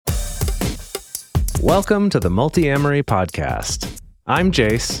Welcome to the Multiamory podcast. I'm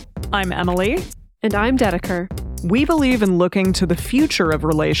Jace. I'm Emily. And I'm Dedeker. We believe in looking to the future of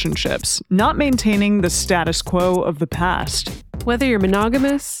relationships, not maintaining the status quo of the past. Whether you're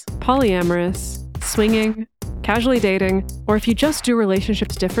monogamous, polyamorous, swinging, casually dating, or if you just do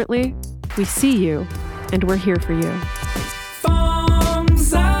relationships differently, we see you, and we're here for you.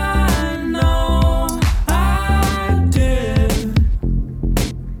 Things I know I did,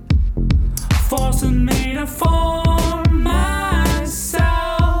 forcing me to form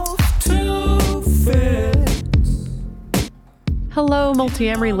myself to fit. Hello,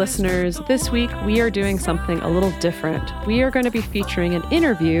 Multiamory listeners. This week, we are doing something a little different. We are going to be featuring an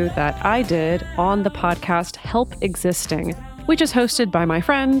interview that I did on the podcast Help Existing, which is hosted by my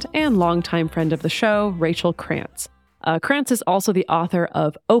friend and longtime friend of the show, Rachel Krantz. Krantz is also the author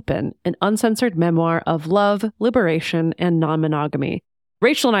of Open, an uncensored memoir of love, liberation, and non-monogamy.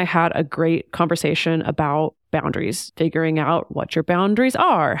 Rachel and I had a great conversation about boundaries, figuring out what your boundaries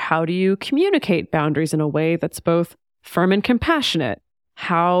are. How do you communicate boundaries in a way that's both firm and compassionate?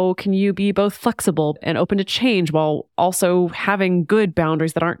 How can you be both flexible and open to change while also having good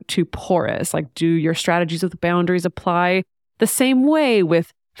boundaries that aren't too porous? Like, do your strategies with boundaries apply the same way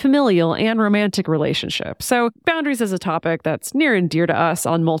with familial and romantic relationships? So boundaries is a topic that's near and dear to us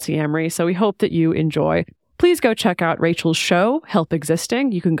on Multiamory, so we hope that you enjoy. Please go check out Rachel's show, Help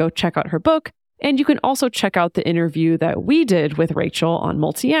Existing. You can go check out her book, and you can also check out the interview that we did with Rachel on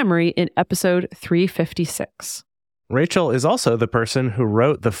Multiamory in episode 356. Rachel is also the person who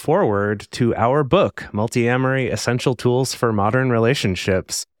wrote the foreword to our book, Multiamory: Essential Tools for Modern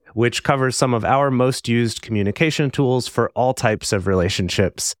Relationships, which covers some of our most used communication tools for all types of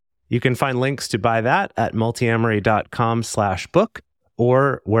relationships. You can find links to buy that at multiamory.com/book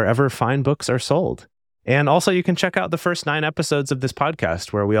or wherever fine books are sold. And also you can check out the first 9 episodes of this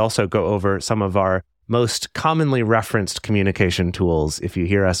podcast, where we also go over some of our most commonly referenced communication tools if you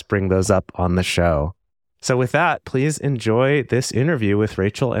hear us bring those up on the show. So with that, please enjoy this interview with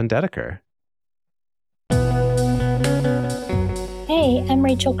Rachel and Dedeker. Hey, I'm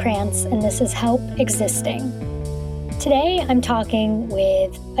Rachel Krantz, and this is Help Existing. Today, I'm talking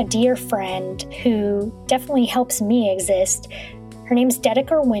with a dear friend who definitely helps me exist. Her name's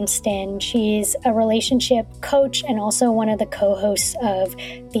Dedeker Winston. She's a relationship coach and also one of the co-hosts of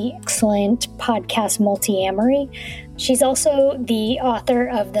the excellent podcast Multiamory. She's also the author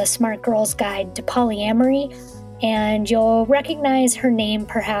of the Smart Girl's Guide to Polyamory, and you'll recognize her name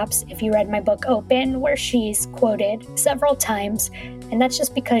perhaps if you read my book Open, where she's quoted several times. And that's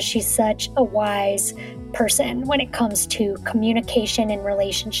just because she's such a wise person when it comes to communication in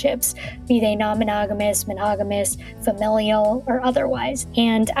relationships, be they non-monogamous, monogamous, familial, or otherwise.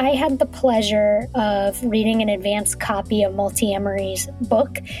 And I had the pleasure of reading an advanced copy of Multiamory's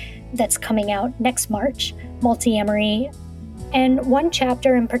book that's coming out next March, Multiamory. And one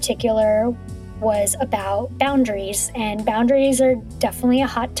chapter in particular was about boundaries, and boundaries are definitely a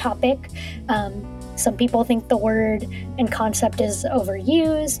hot topic. Some people think the word and concept is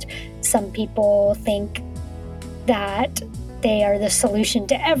overused. Some people think that they are the solution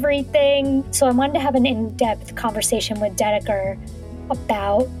to everything. So I wanted to have an in-depth conversation with Dedeker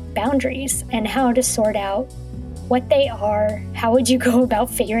about boundaries and how to sort out what they are. How would you go about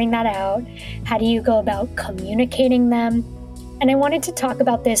figuring that out? How do you go about communicating them? And I wanted to talk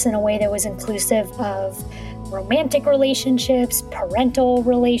about this in a way that was inclusive of romantic relationships, parental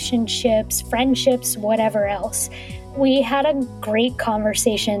relationships, friendships, whatever else. We had a great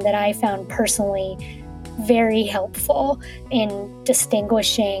conversation that I found personally very helpful in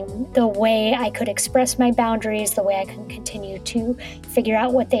distinguishing the way I could express my boundaries, the way I can continue to figure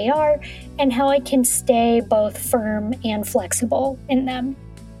out what they are, and how I can stay both firm and flexible in them.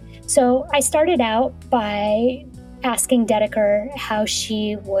 So I started out by asking Dedeker how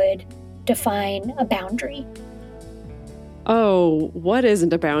she would define a boundary. Oh, what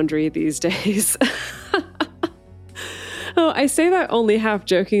isn't a boundary these days? Oh, I say that only half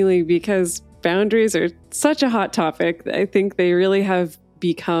jokingly because boundaries are such a hot topic. I think they really have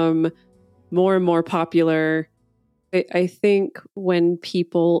become more and more popular. I think when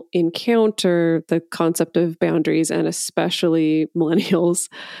people encounter the concept of boundaries, and especially millennials,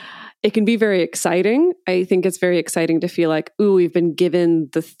 it can be very exciting. I think it's very exciting to feel like, ooh, we've been given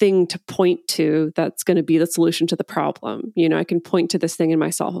the thing to point to that's going to be the solution to the problem. You know, I can point to this thing in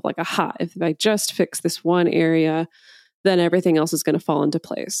myself of like, aha, if I just fix this one area, then everything else is going to fall into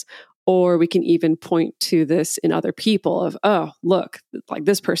place. Or we can even point to this in other people of, oh, look, like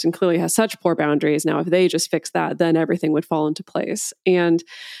this person clearly has such poor boundaries. Now, if they just fix that, then everything would fall into place. And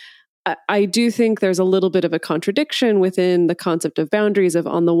I do think there's a little bit of a contradiction within the concept of boundaries of,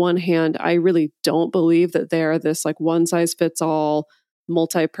 on the one hand, I really don't believe that they're this like one size fits all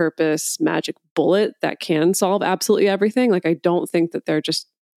multi-purpose magic bullet that can solve absolutely everything. Like, I don't think that they're just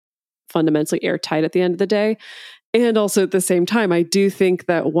fundamentally airtight at the end of the day. And also at the same time, I do think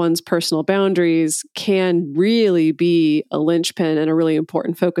that one's personal boundaries can really be a linchpin and a really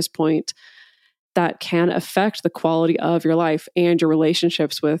important focus point that can affect the quality of your life and your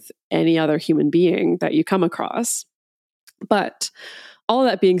relationships with any other human being that you come across. But all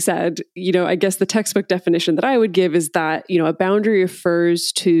that being said, I guess the textbook definition that I would give is that, a boundary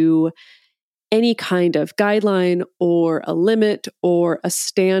refers to any kind of guideline or a limit or a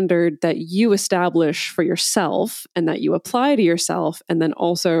standard that you establish for yourself and that you apply to yourself and then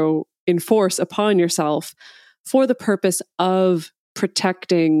also enforce upon yourself for the purpose of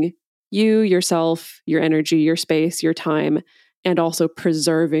protecting you, yourself, your energy, your space, your time, and also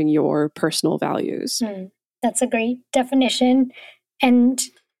preserving your personal values. That's a great definition. And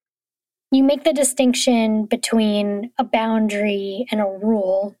you make the distinction between a boundary and a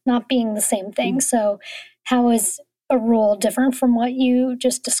rule not being the same thing. So how is a rule different from what you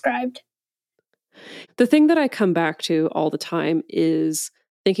just described? The thing that I come back to all the time is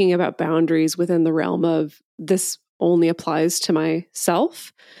thinking about boundaries within the realm of this only applies to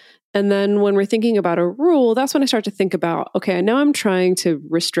myself. And then when we're thinking about a rule, that's when I start to think about, okay, now I'm trying to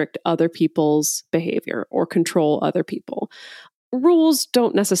restrict other people's behavior or control other people. Rules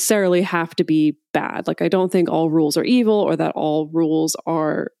don't necessarily have to be bad. Like, I don't think all rules are evil or that all rules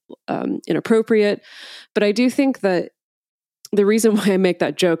are inappropriate. But I do think that the reason why I make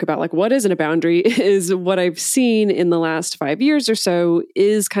that joke about like, what isn't a boundary is what I've seen in the last 5 years or so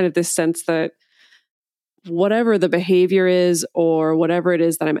is kind of this sense that whatever the behavior is or whatever it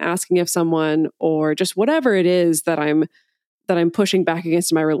is that I'm asking of someone or just whatever it is that I'm pushing back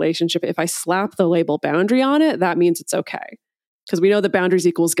against in my relationship, if I slap the label boundary on it, that means it's okay. Because we know that boundaries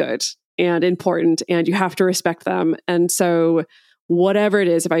equals good and important and you have to respect them. And so whatever it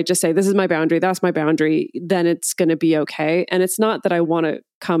is, if I just say, this is my boundary, that's my boundary, then it's going to be okay. And it's not that I want to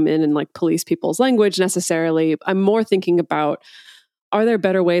come in and like police people's language necessarily. I'm more thinking about, are there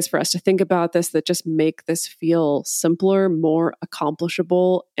better ways for us to think about this that just make this feel simpler, more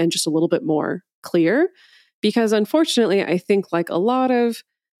accomplishable, and just a little bit more clear? Because unfortunately, I think like a lot of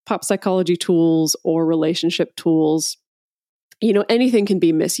pop psychology tools or relationship tools, anything can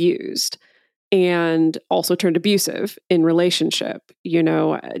be misused and also turned abusive in relationship.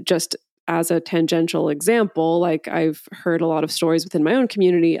 Just as a tangential example, like I've heard a lot of stories within my own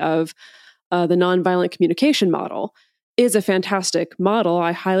community of the nonviolent communication model is a fantastic model.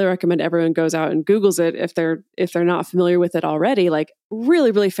 I highly recommend everyone goes out and Googles it if they're not familiar with it already. Like, really,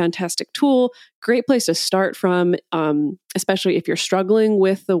 really fantastic tool, great place to start from, especially if you're struggling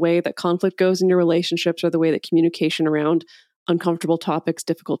with the way that conflict goes in your relationships or the way that communication around uncomfortable topics,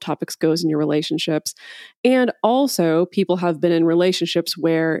 difficult topics goes in your relationships. And also, people have been in relationships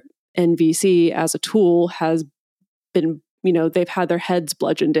where NVC as a tool has been, they've had their heads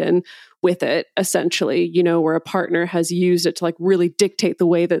bludgeoned in with it, essentially, where a partner has used it to like really dictate the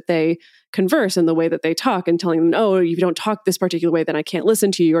way that they converse and the way that they talk and telling them, oh, if you don't talk this particular way, then I can't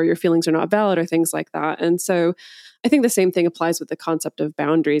listen to you or your feelings are not valid or things like that. And so I think the same thing applies with the concept of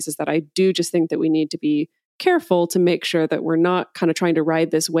boundaries, is that I do just think that we need to be careful to make sure that we're not kind of trying to ride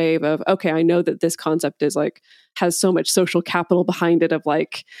this wave of, okay, I know that this concept is like, has so much social capital behind it of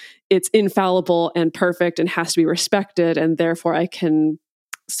like, it's infallible and perfect and has to be respected. And therefore I can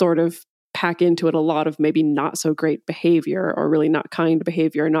sort of pack into it a lot of maybe not so great behavior or really not kind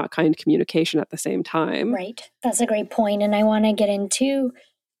behavior, not kind communication at the same time. Right. That's a great point. And I want to get into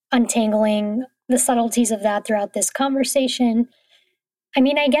untangling the subtleties of that throughout this conversation.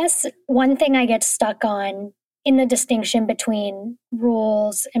 I guess one thing I get stuck on in the distinction between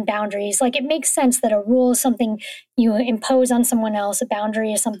rules and boundaries, like it makes sense that a rule is something you impose on someone else, a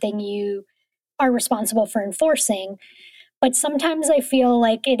boundary is something you are responsible for enforcing. But sometimes I feel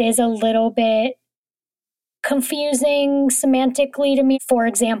like it is a little bit confusing semantically to me. For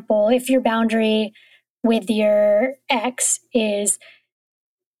example, if your boundary with your ex is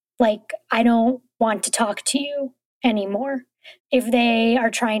like, I don't want to talk to you anymore. If they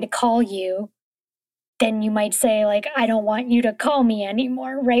are trying to call you, then you might say like, I don't want you to call me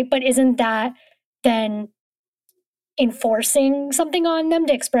anymore, right? But isn't that then enforcing something on them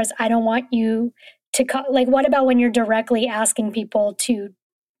to express, I don't want you to call? Like, what about when you're directly asking people to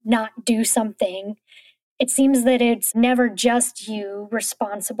not do something? It seems that it's never just you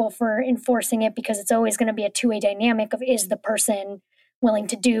responsible for enforcing it, because it's always going to be a two-way dynamic of, is the person willing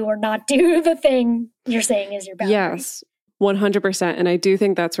to do or not do the thing you're saying is your boundary? Yes. 100%. And I do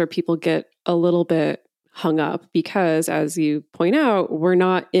think that's where people get a little bit hung up because, as you point out, we're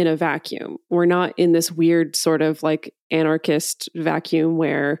not in a vacuum. We're not in this weird sort of like anarchist vacuum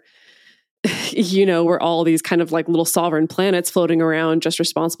where, we're all these kind of like little sovereign planets floating around just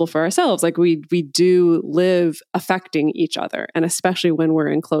responsible for ourselves. Like we do live affecting each other, and especially when we're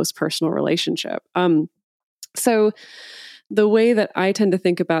in close personal relationship. So the way that I tend to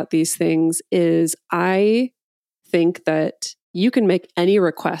think about these things is I think that you can make any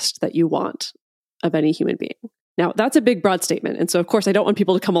request that you want of any human being. Now, that's a big, broad statement. And so, of course, I don't want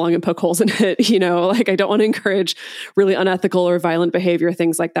people to come along and poke holes in it. Like I don't want to encourage really unethical or violent behavior,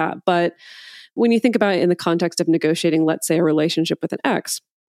 things like that. But when you think about it in the context of negotiating, let's say, a relationship with an ex,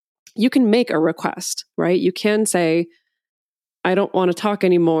 you can make a request, right? You can say, I don't want to talk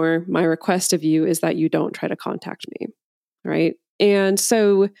anymore. My request of you is that you don't try to contact me, right? And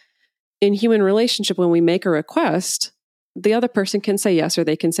so in human relationship, when we make a request, the other person can say yes or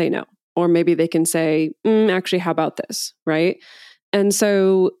they can say no. Or maybe they can say, actually, how about this, right? And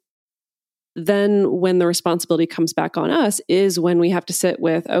so then when the responsibility comes back on us is when we have to sit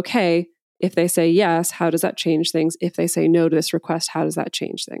with, okay, if they say yes, how does that change things? If they say no to this request, how does that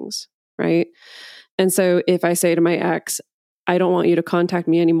change things, right? And so if I say to my ex, I don't want you to contact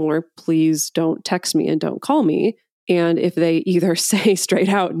me anymore, please don't text me and don't call me. And if they either say straight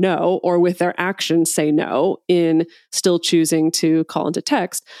out no, or with their actions say no in still choosing to call and to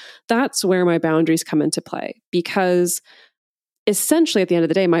text, that's where my boundaries come into play. Because essentially at the end of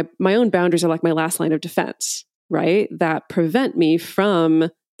the day, my own boundaries are like my last line of defense, right? That prevent me from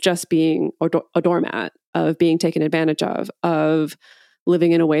just being a doormat, of being taken advantage of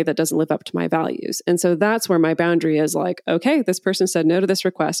living in a way that doesn't live up to my values. And so that's where my boundary is like, okay, this person said no to this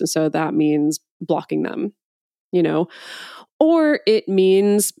request. And so that means blocking them. Or it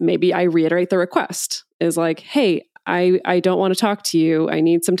means maybe I reiterate the request is like, hey, I don't want to talk to you. I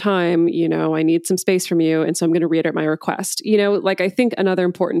need some time, I need some space from you. And so I'm going to reiterate my request. I think another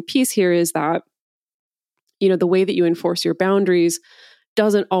important piece here is that, the way that you enforce your boundaries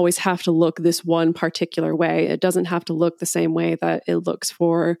doesn't always have to look this one particular way. It doesn't have to look the same way that it looks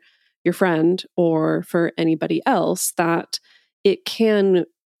for your friend or for anybody else, that it can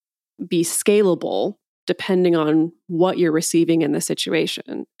be scalable depending on what you're receiving in the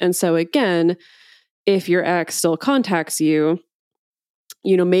situation. And so again, if your ex still contacts you,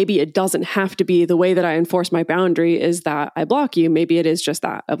 maybe it doesn't have to be the way that I enforce my boundary is that I block you. Maybe it is just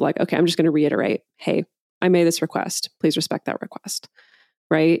that of like, okay, I'm just going to reiterate, hey, I made this request. Please respect that request.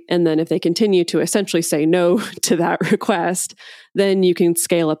 Right. And then if they continue to essentially say no to that request, then you can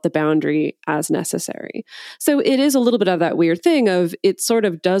scale up the boundary as necessary. So it is a little bit of that weird thing of it sort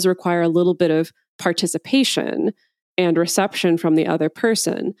of does require a little bit of participation and reception from the other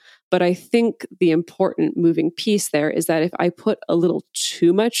person. But I think the important moving piece there is that if I put a little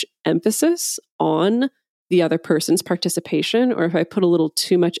too much emphasis on the other person's participation, or if I put a little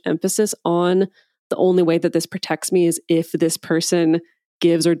too much emphasis on the only way that this protects me is if this person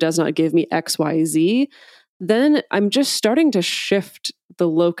gives or does not give me X, Y, Z, then I'm just starting to shift the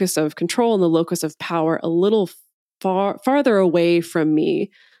locus of control and the locus of power a little farther away from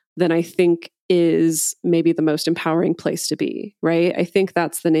me than I think is maybe the most empowering place to be, right? I think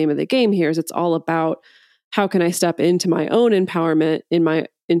that's the name of the game here is it's all about how can I step into my own empowerment,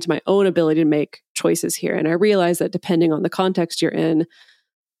 into my own ability to make choices here. And I realize that depending on the context you're in,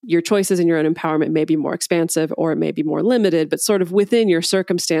 your choices and your own empowerment may be more expansive or it may be more limited, but sort of within your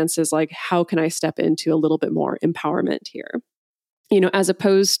circumstances, like how can I step into a little bit more empowerment here? As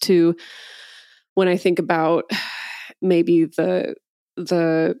opposed to when I think about maybe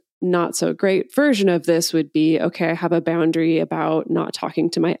the not so great version of this would be, okay, I have a boundary about not talking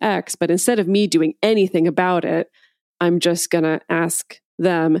to my ex, but instead of me doing anything about it, I'm just going to ask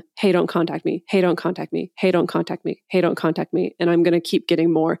them, hey, don't contact me. Hey, don't contact me. Hey, don't contact me. Hey, don't contact me. And I'm going to keep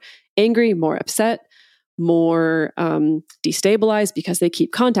getting more angry, more upset, more destabilized because they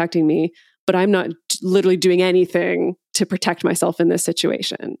keep contacting me, but I'm not literally doing anything to protect myself in this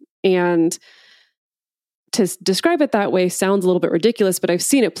situation. And to describe it that way sounds a little bit ridiculous, but I've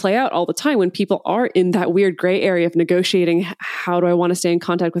seen it play out all the time when people are in that weird gray area of negotiating. How do I want to stay in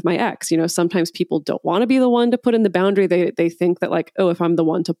contact with my ex? Sometimes people don't want to be the one to put in the boundary. They think that like, oh, if I'm the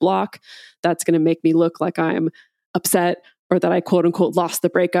one to block, that's going to make me look like I'm upset or that I quote unquote lost the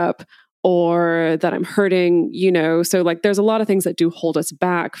breakup or that I'm hurting, So like there's a lot of things that do hold us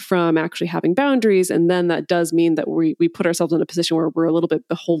back from actually having boundaries. And then that does mean that we put ourselves in a position where we're a little bit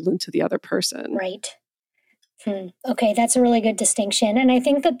beholden to the other person. Right. Okay, that's a really good distinction. And I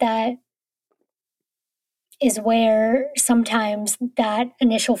think that is where sometimes that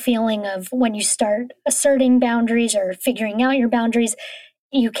initial feeling of when you start asserting boundaries or figuring out your boundaries,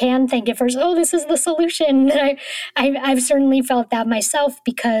 you can think at first, oh, this is the solution. I've certainly felt that myself,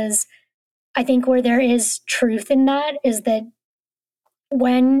 because I think where there is truth in that is that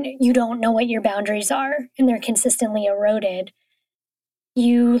when you don't know what your boundaries are and they're consistently eroded,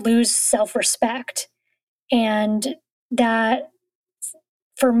 you lose self-respect. And that,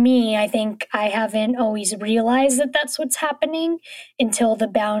 for me, I think I haven't always realized that that's what's happening until the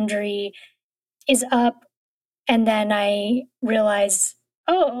boundary is up. And then I realize,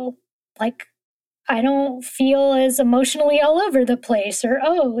 oh, like, I don't feel as emotionally all over the place, or,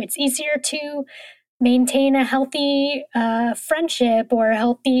 oh, it's easier to maintain a healthy friendship or a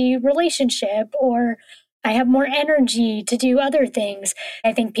healthy relationship, or I have more energy to do other things.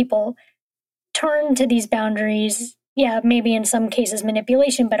 I think people turn to these boundaries, maybe in some cases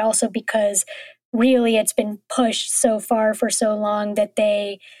manipulation, but also because really it's been pushed so far for so long that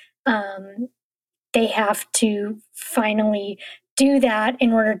they have to finally do that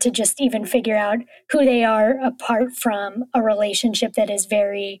in order to just even figure out who they are apart from a relationship that is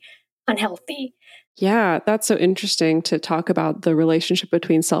very unhealthy. Yeah, that's so interesting to talk about the relationship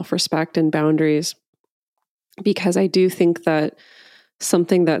between self-respect and boundaries, because I do think that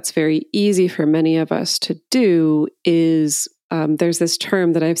something that's very easy for many of us to do is there's this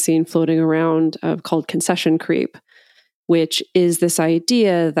term that I've seen floating around called concession creep, which is this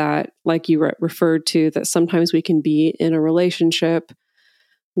idea that, like you referred to, that sometimes we can be in a relationship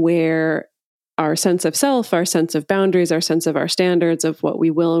where our sense of self, our sense of boundaries, our sense of our standards of what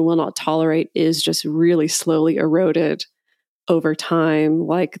we will and will not tolerate is just really slowly eroded over time,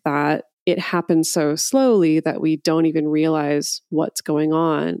 like that. It happens so slowly that we don't even realize what's going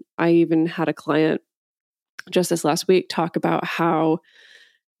on. I even had a client just this last week talk about how,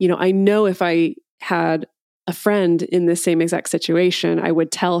 I know if I had a friend in the same exact situation, I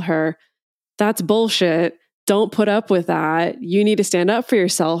would tell her, that's bullshit. Don't put up with that. You need to stand up for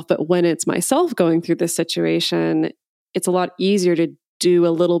yourself. But when it's myself going through this situation, it's a lot easier to do a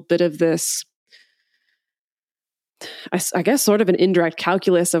little bit of this, I guess, sort of an indirect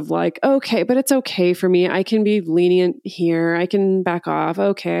calculus of like, okay, but it's okay for me. I can be lenient here. I can back off.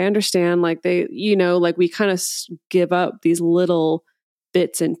 Okay, I understand. Like like we kind of give up these little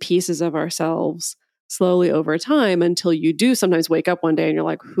bits and pieces of ourselves slowly over time until you do sometimes wake up one day and you're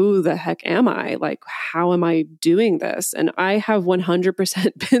like, who the heck am I? Like, how am I doing this? And I have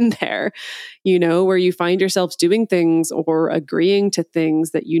 100% been there, where you find yourself doing things or agreeing to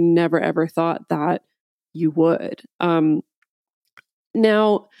things that you never ever thought that you would.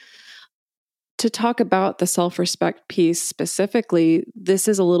 Now, to talk about the self-respect piece specifically, this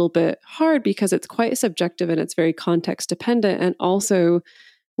is a little bit hard because it's quite subjective and it's very context dependent. And also,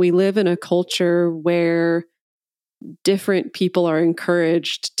 we live in a culture where different people are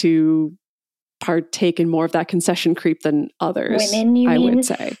encouraged to partake in more of that concession creep than others. Women, you mean? Would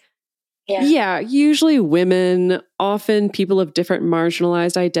say. Yeah, usually women, often people of different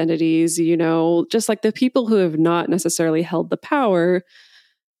marginalized identities, just like the people who have not necessarily held the power.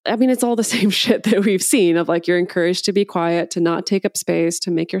 I mean, it's all the same shit that we've seen of like, you're encouraged to be quiet, to not take up space,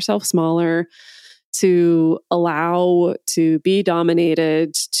 to make yourself smaller, to allow to be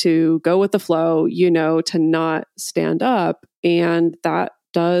dominated, to go with the flow, to not stand up. And that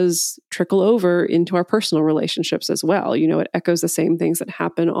does trickle over into our personal relationships as well. It echoes the same things that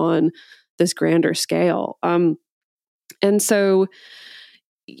happen on this grander scale. And so,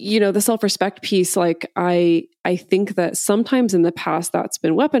 the self-respect piece, like I think that sometimes in the past that's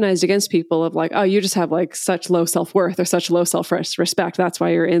been weaponized against people of like, oh, you just have like such low self-worth or such low self-respect. That's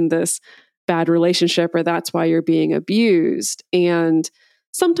why you're in this bad relationship, or that's why you're being abused. And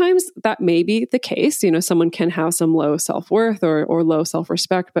sometimes that may be the case. Someone can have some low self-worth or low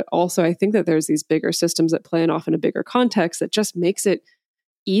self-respect, but also I think that there's these bigger systems that play off in a bigger context that just makes it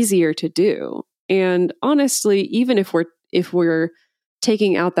easier to do. And honestly, even if we're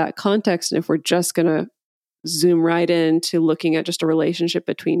taking out that context and if we're just going to zoom right into looking at just a relationship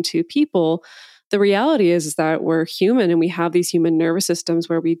between two people, the reality is that we're human and we have these human nervous systems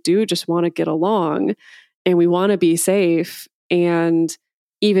where we do just want to get along and we want to be safe. And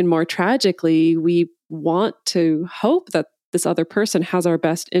even more tragically, we want to hope that this other person has our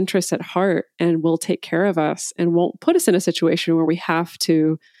best interests at heart and will take care of us and won't put us in a situation where we have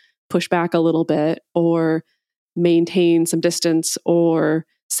to push back a little bit or maintain some distance or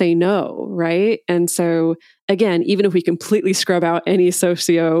say no, right? And so again, even if we completely scrub out any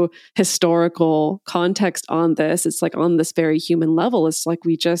socio-historical context on this, it's like on this very human level, it's like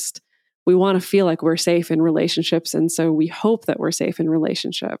we want to feel like we're safe in relationships. And so we hope that we're safe in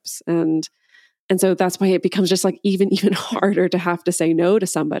relationships. And And so that's why it becomes just like even harder to have to say no to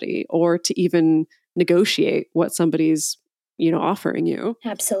somebody or to even negotiate what somebody's, offering you.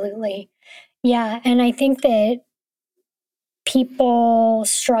 Absolutely. Yeah. And I think that people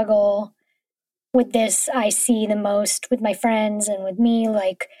struggle with this. I see the most with my friends and with me,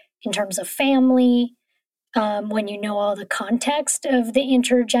 like in terms of family, when you know all the context of the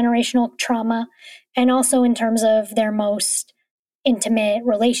intergenerational trauma, and also in terms of their most intimate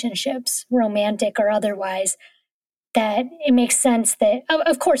relationships, romantic or otherwise, that it makes sense that,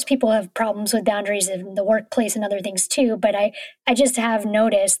 of course, people have problems with boundaries in the workplace and other things too. But I just have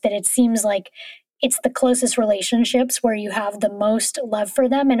noticed that it seems like it's the closest relationships where you have the most love for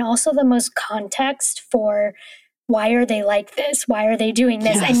them and also the most context for why are they like this? Why are they doing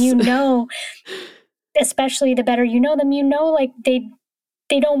this? Yes. And especially the better you know them, like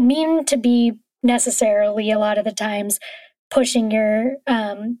they don't mean to be necessarily a lot of the times pushing your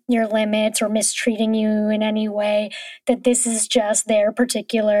limits or mistreating you in any way, that this is just their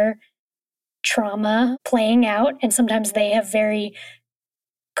particular trauma playing out. And sometimes they have very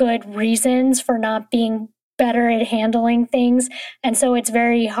good reasons for not being better at handling things. And so it's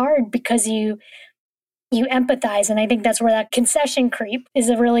very hard because you empathize. And I think that's where that concession creep is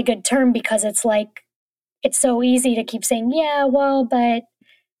a really good term, because it's like, it's so easy to keep saying, yeah, well, but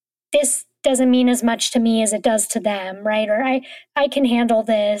this doesn't mean as much to me as it does to them, right? Or I can handle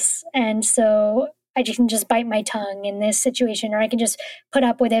this, and so I can just bite my tongue in this situation, or I can just put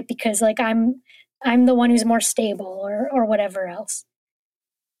up with it because like I'm the one who's more stable, or whatever else.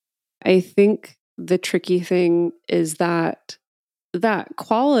 I think the tricky thing is that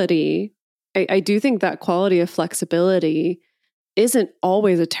quality, I do think that quality of flexibility isn't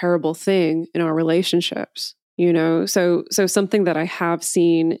always a terrible thing in our relationships, So something that I have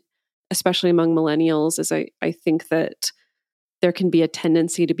seen, especially among millennials, is I think that there can be a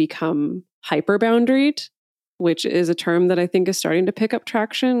tendency to become hyper-boundaried, which is a term that I think is starting to pick up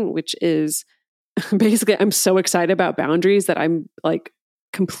traction, which is basically I'm so excited about boundaries that I'm like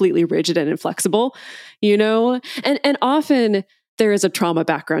completely rigid and inflexible, and often there is a trauma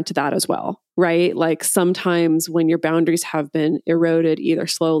background to that as well, right? Like sometimes when your boundaries have been eroded either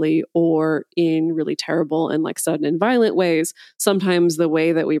slowly or in really terrible and like sudden and violent ways, sometimes the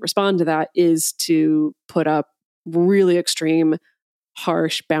way that we respond to that is to put up really extreme,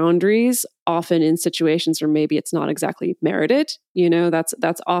 harsh boundaries, often in situations where maybe it's not exactly merited.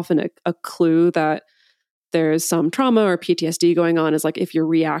 That's often a clue that there's some trauma or PTSD going on, is like if your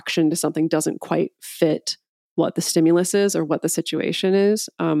reaction to something doesn't quite fit what the stimulus is or what the situation is.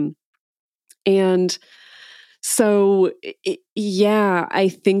 And so, I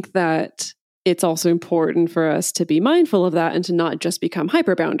think that it's also important for us to be mindful of that and to not just become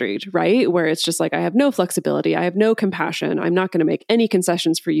hyper-boundaried, right? Where it's just like, I have no flexibility, I have no compassion, I'm not going to make any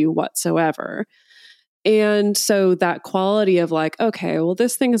concessions for you whatsoever. And so that quality of like, okay, well,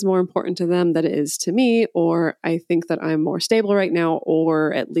 this thing is more important to them than it is to me, or I think that I'm more stable right now,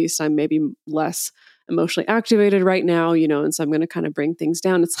 or at least I'm maybe less emotionally activated right now, and so I'm going to kind of bring things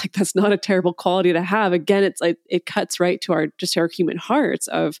down. It's like, that's not a terrible quality to have. Again, it's like, it cuts right to our human hearts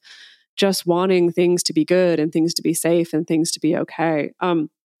of just wanting things to be good and things to be safe and things to be okay.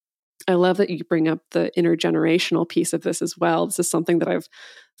 I love that you bring up the intergenerational piece of this as well. This is something that I've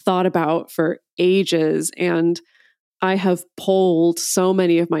thought about for ages, and I have polled so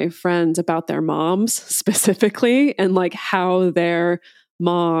many of my friends about their moms specifically, and like how their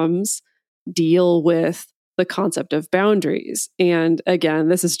moms deal with the concept of boundaries. And again,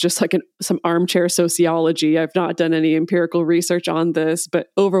 this is just like some armchair sociology. I've not done any empirical research on this, but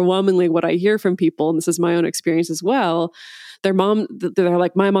overwhelmingly what I hear from people, and this is my own experience as well, they're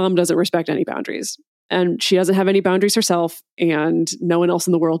like, my mom doesn't respect any boundaries. And she doesn't have any boundaries herself, and no one else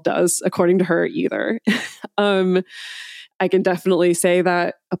in the world does, according to her either. I can definitely say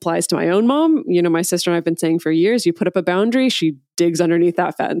that applies to my own mom. My sister and I have been saying for years, you put up a boundary, she digs underneath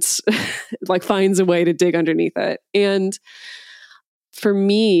that fence, like finds a way to dig underneath it. And for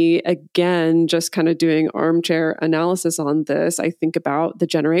me, again, just kind of doing armchair analysis on this, I think about the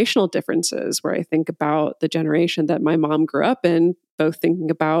generational differences, where I think about the generation that my mom grew up in, both thinking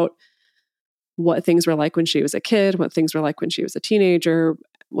about what things were like when she was a kid, what things were like when she was a teenager,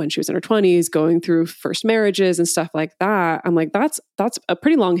 when she was in her 20s, going through first marriages and stuff like that. I'm like, that's a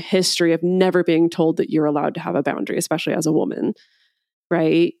pretty long history of never being told that you're allowed to have a boundary, especially as a woman,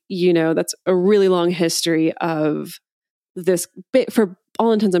 right? That's a really long history of this, for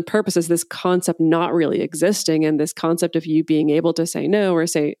all intents and purposes, this concept not really existing, and this concept of you being able to say no or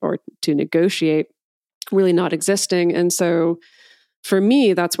to negotiate really not existing. And so for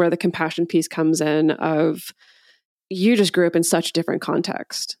me, that's where the compassion piece comes in, of you just grew up in such a different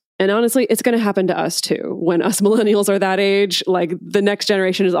context. And honestly, it's going to happen to us too. When us millennials are that age, like the next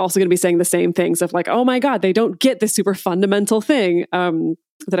generation is also going to be saying the same things of like, oh my God, they don't get this super fundamental thing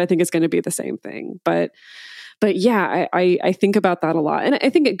that I think is going to be the same thing. But yeah, I think about that a lot. And I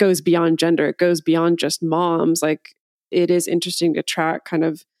think it goes beyond gender. It goes beyond just moms. Like it is interesting to track kind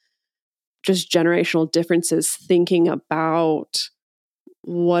of just generational differences, thinking about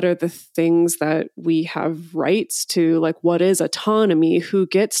what are the things that we have rights to, like what is autonomy, who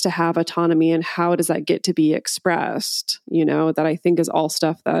gets to have autonomy, and how does that get to be expressed, that I think is all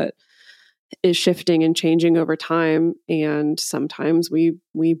stuff that is shifting and changing over time. And sometimes we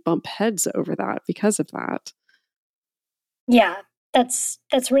bump heads over that because of that. Yeah, that's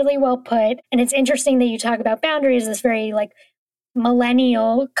really well put. And it's interesting that you talk about boundaries, this very like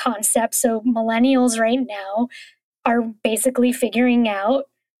millennial concept. So millennials right now are basically figuring out,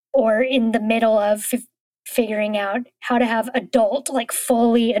 or in the middle of figuring out, how to have adult, like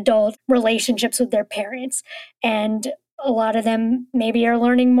fully adult relationships with their parents. And a lot of them maybe are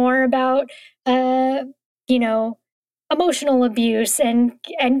learning more about, emotional abuse and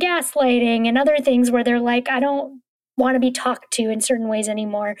gaslighting and other things where they're like, I don't want to be talked to in certain ways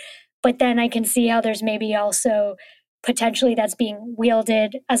anymore. But then I can see how there's maybe also potentially that's being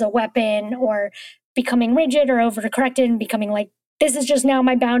wielded as a weapon, or becoming rigid or overcorrected and becoming like, this is just now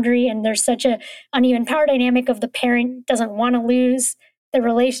my boundary. And there's such a uneven power dynamic of the parent doesn't want to lose the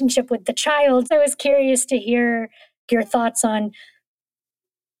relationship with the child. So I was curious to hear your thoughts on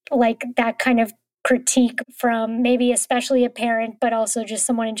like that kind of critique from maybe especially a parent, but also just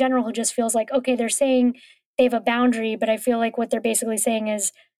someone in general who just feels like, okay, they're saying they have a boundary, but I feel like what they're basically saying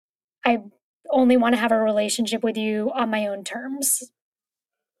is, I only want to have a relationship with you on my own terms.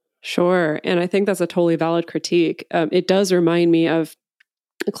 Sure. And I think that's a totally valid critique. It does remind me of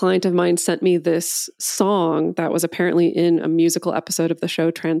a client of mine sent me this song that was apparently in a musical episode of the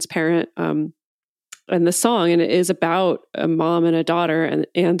show Transparent. And the song, and it is about a mom and a daughter.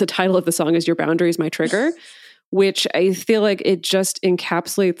 And the title of the song is Your Boundary is My Trigger, which I feel like it just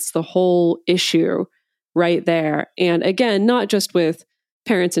encapsulates the whole issue right there. And again, not just with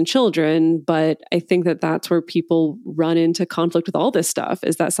parents and children, but I think that that's where people run into conflict with all this stuff,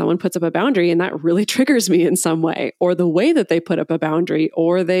 is that someone puts up a boundary and that really triggers me in some way, or the way that they put up a boundary,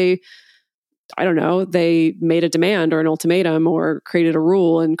 or they made a demand or an ultimatum or created a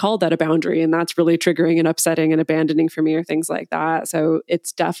rule and called that a boundary. And that's really triggering and upsetting and abandoning for me, or things like that. So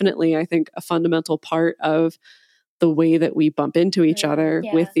it's definitely, I think, a fundamental part of the way that we bump into each other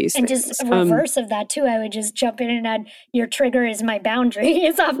with these and things. Just a reverse of that too, I would just jump in and add, your trigger is my boundary.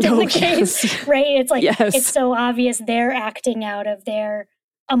 It's often the case, right? It's like, it's so obvious they're acting out of their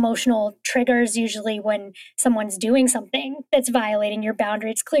emotional triggers, usually when someone's doing something that's violating your boundary.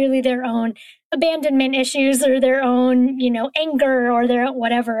 It's clearly their own abandonment issues, or their own, anger, or their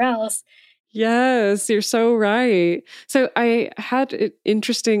whatever else. Yes, you're so right. So I had an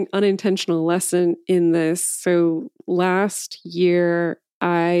interesting unintentional lesson in this. So last year,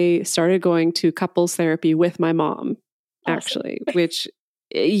 I started going to couples therapy with my mom, actually, which,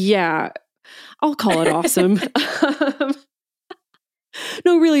 I'll call it awesome.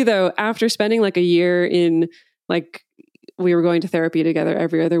 No, really though, after spending like a year in, like, we were going to therapy together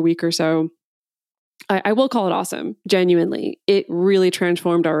every other week or so, I will call it awesome. Genuinely. It really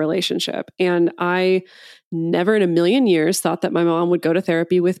transformed our relationship. And I never in a million years thought that my mom would go to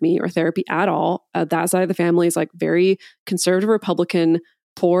therapy with me, or therapy at all. That side of the family is like very conservative Republican,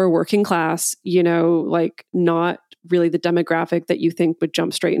 poor, working class, like not really the demographic that you think would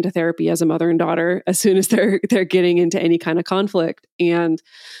jump straight into therapy as a mother and daughter as soon as they're getting into any kind of conflict. And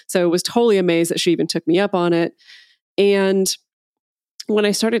so I was totally amazed that she even took me up on it. And when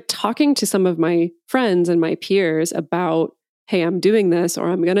I started talking to some of my friends and my peers about, hey, I'm doing this, or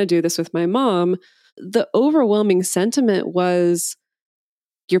I'm going to do this with my mom, the overwhelming sentiment was,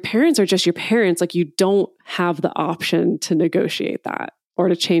 your parents are just your parents. Like, you don't have the option to negotiate that or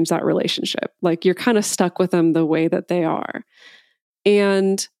to change that relationship. Like, you're kind of stuck with them the way that they are.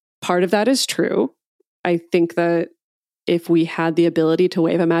 And part of that is true. I think that if we had the ability to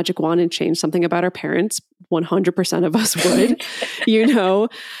wave a magic wand and change something about our parents, 100% of us would,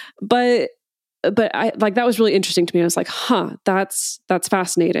 but I like, that was really interesting to me. I was like, that's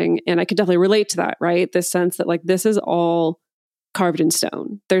fascinating. And I could definitely relate to that, right? This sense that like, this is all carved in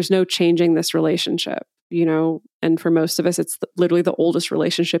stone. There's no changing this relationship, and for most of us, it's literally the oldest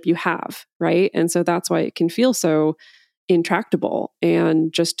relationship you have. Right. And so that's why it can feel so intractable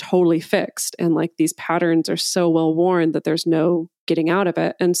and just totally fixed. And like, these patterns are so well worn that there's no getting out of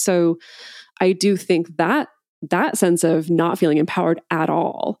it. And so I do think that sense of not feeling empowered at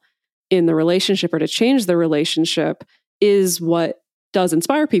all in the relationship, or to change the relationship, is what does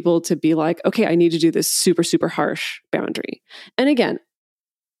inspire people to be like, okay, I need to do this super, super harsh boundary. And again,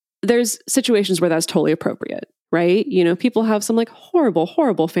 there's situations where that's totally appropriate, right? You know, people have some like horrible,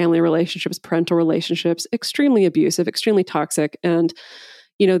 horrible family relationships, parental relationships, extremely abusive, extremely toxic. And,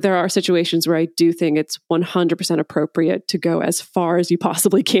 you know, there are situations where I do think it's 100% appropriate to go as far as you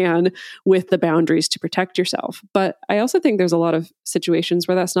possibly can with the boundaries to protect yourself. But I also think there's a lot of situations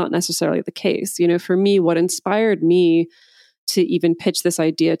where that's not necessarily the case. You know, for me, what inspired me to even pitch this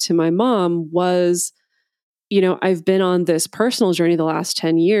idea to my mom was, you know, I've been on this personal journey the last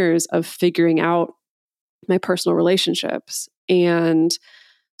 10 years of figuring out my personal relationships, and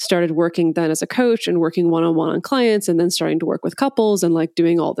started working then as a coach and working one-on-one on clients, and then starting to work with couples and like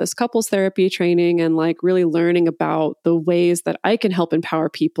doing all this couples therapy training and like really learning about the ways that I can help empower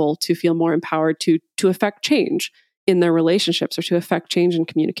people to feel more empowered to affect change in their relationships or to affect change in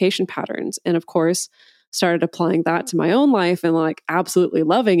communication patterns. And of course, started applying that to my own life and like absolutely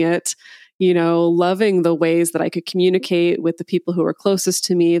loving it. You know, loving the ways that I could communicate with the people who are closest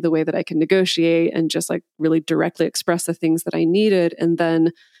to me, the way that I can negotiate and just like really directly express the things that I needed. And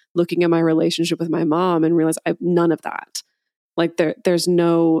then looking at my relationship with my mom and realize I have none of that. Like there's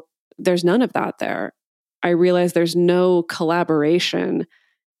none of that there. I realized there's no collaboration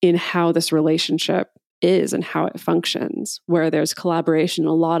in how this relationship is and how it functions, where there's collaboration in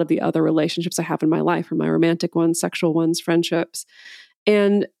a lot of the other relationships I have in my life, or my romantic ones, sexual ones, friendships.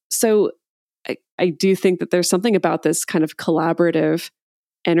 And so I do think that there's something about this kind of collaborative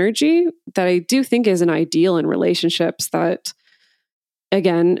energy that I do think is an ideal in relationships that,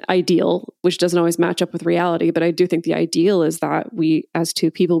 again, ideal, which doesn't always match up with reality, but I do think the ideal is that we, as two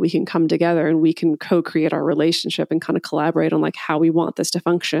people, we can come together and we can co-create our relationship and kind of collaborate on like how we want this to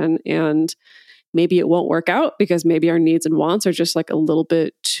function. And maybe it won't work out because maybe our needs and wants are just like a little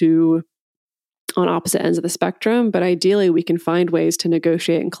bit too on opposite ends of the spectrum, but ideally we can find ways to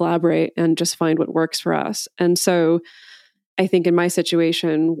negotiate and collaborate and just find what works for us. And so I think in my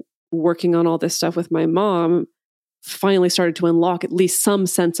situation, working on all this stuff with my mom finally started to unlock at least some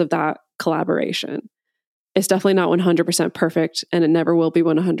sense of that collaboration. It's definitely not 100% perfect, and it never will be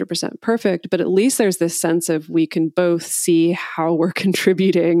 100% perfect, but at least there's this sense of we can both see how we're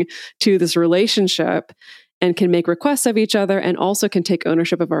contributing to this relationship and can make requests of each other, and also can take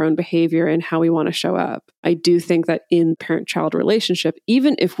ownership of our own behavior and how we want to show up. I do think that in parent-child relationship,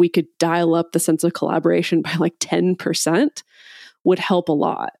 even if we could dial up the sense of collaboration by like 10%, would help a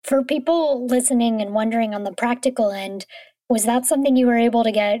lot. For people listening and wondering on the practical end, was that something you were able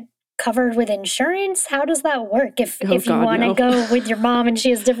to get covered with insurance? How does that work? If you want to go with your mom and she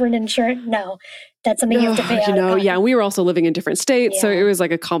has different insurance? No, that's something you have to pay out. Yeah, we were also living in different states, so it was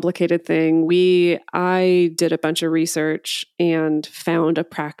like a complicated thing. I did a bunch of research and found a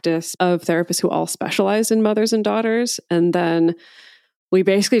practice of therapists who all specialized in mothers and daughters, and then we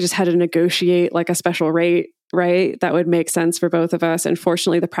basically just had to negotiate like a special rate, right? That would make sense for both of us. And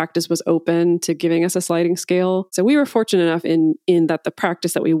fortunately, the practice was open to giving us a sliding scale. So we were fortunate enough in that the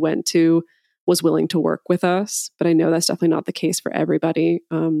practice that we went to was willing to work with us. But I know that's definitely not the case for everybody.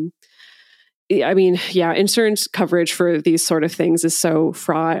 I mean, yeah, insurance coverage for these sort of things is so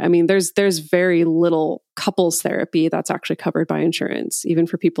fraught. I mean, there's very little couples therapy that's actually covered by insurance, even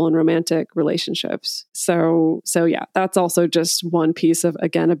for people in romantic relationships. So yeah, that's also just one piece of,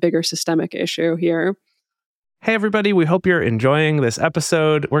 again, a bigger systemic issue here. Hey, everybody, we hope you're enjoying this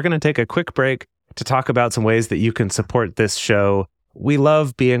episode. We're going to take a quick break to talk about some ways that you can support this show. We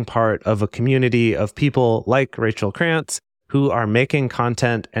love being part of a community of people like Rachel Krantz who are making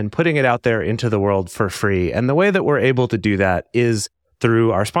content and putting it out there into the world for free. And the way that we're able to do that is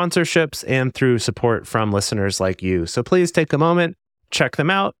through our sponsorships and through support from listeners like you. So please take a moment, check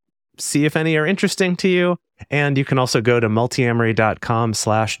them out, see if any are interesting to you. And you can also go to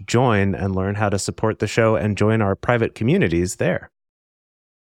multiamory.com/join and learn how to support the show and join our private communities there.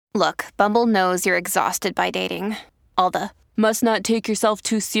 Look, Bumble knows you're exhausted by dating. All the must not take yourself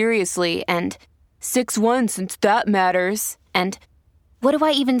too seriously and 6'1" since that matters. And what do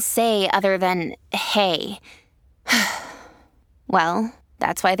I even say other than, hey? Well,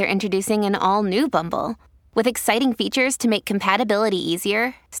 that's why they're introducing an all-new Bumble with exciting features to make compatibility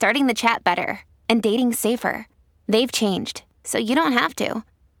easier, starting the chat better, and dating safer. They've changed, so you don't have to.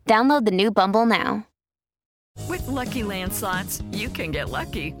 Download the new Bumble now. With Lucky Land Slots, you can get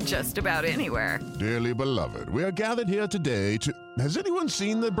lucky just about anywhere. Dearly beloved, we are gathered here today to... Has anyone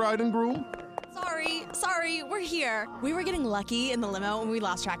seen the bride and groom? Sorry, we're here. We were getting lucky in the limo and we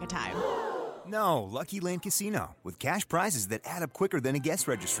lost track of time. No, Lucky Land Casino, with cash prizes that add up quicker than a guest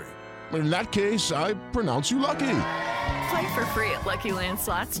registry. In that case, I pronounce you lucky. Play for free at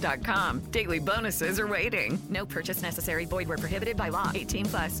LuckyLandSlots.com. Daily bonuses are waiting. No purchase necessary. Void where prohibited by law. 18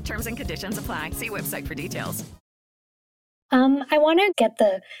 plus. Terms and conditions apply. See website for details. I want to get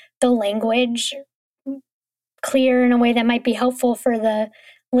the language clear in a way that might be helpful for the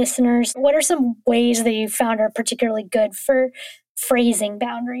listeners. What are some ways that you found are particularly good for phrasing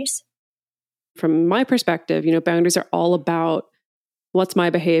boundaries? From my perspective, boundaries are all about what's my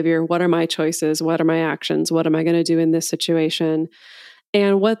behavior, what are my choices, what are my actions, what am I going to do in this situation?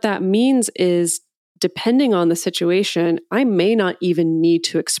 And what that means is, depending on the situation, I may not even need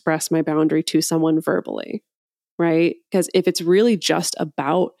to express my boundary to someone verbally, right? Because if it's really just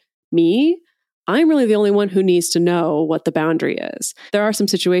about me, I'm really the only one who needs to know what the boundary is. There are some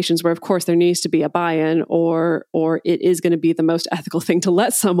situations where, of course, there needs to be a buy-in, or it is going to be the most ethical thing to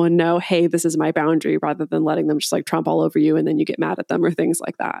let someone know, hey, this is my boundary, rather than letting them just like tromp all over you and then you get mad at them or things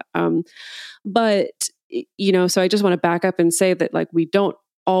like that. So I just want to back up and say that we're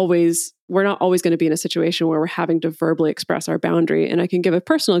not always going to be in a situation where we're having to verbally express our boundary. And I can give a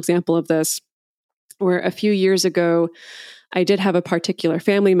personal example of this, where a few years ago, I did have a particular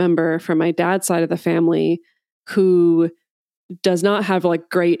family member from my dad's side of the family who does not have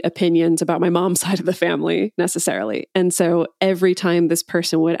great opinions about my mom's side of the family necessarily. And so every time this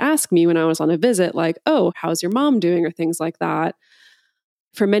person would ask me when I was on a visit, oh, how's your mom doing, or things like that,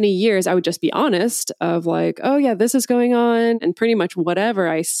 for many years, I would just be honest of oh yeah, this is going on. And pretty much whatever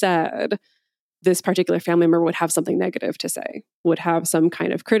I said, this particular family member would have something negative to say, would have some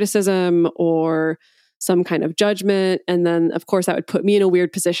kind of criticism or some kind of judgment. And then, of course, that would put me in a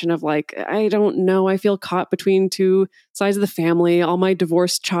weird position of I don't know, I feel caught between two sides of the family. All my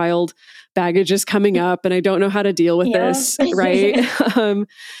divorced child baggage is coming up and I don't know how to deal with this, right?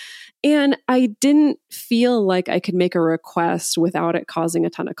 And I didn't feel like I could make a request without it causing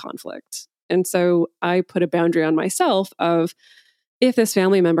a ton of conflict. And so I put a boundary on myself of, if this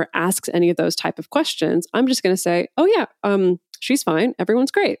family member asks any of those type of questions, I'm just going to say, oh yeah, she's fine.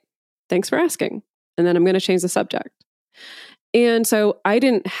 Everyone's great. Thanks for asking. And then I'm going to change the subject. And so I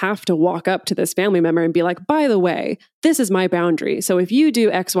didn't have to walk up to this family member and be like, by the way, this is my boundary. So if you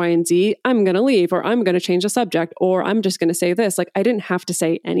do X, Y, and Z, I'm going to leave, or I'm going to change the subject, or I'm just going to say this. I didn't have to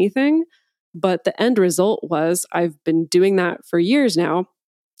say anything, but the end result was I've been doing that for years now.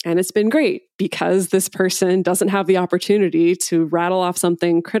 And it's been great because this person doesn't have the opportunity to rattle off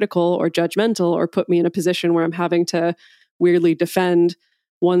something critical or judgmental or put me in a position where I'm having to weirdly defend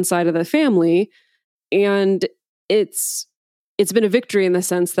one side of the family. And it's been a victory in the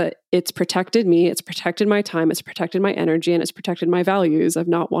sense that it's protected me, it's protected my time, it's protected my energy, and it's protected my values of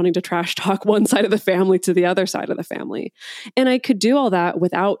not wanting to trash talk one side of the family to the other side of the family. And I could do all that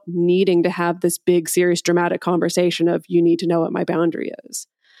without needing to have this big, serious, dramatic conversation of, you need to know what my boundary is.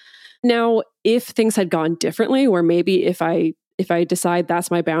 Now, if things had gone differently, where maybe if I decide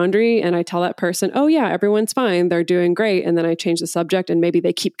that's my boundary and I tell that person, oh yeah, everyone's fine, they're doing great, and then I change the subject and maybe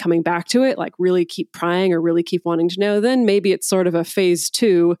they keep coming back to it, really keep prying or really keep wanting to know, then maybe it's sort of a phase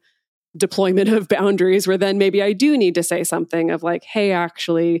 2 deployment of boundaries, where then maybe I do need to say something of hey,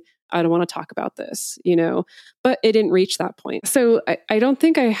 actually, I don't want to talk about this, but it didn't reach that point. So I don't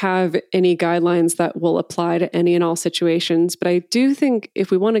think I have any guidelines that will apply to any and all situations, but I do think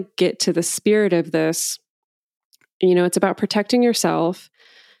if we want to get to the spirit of this, it's about protecting yourself.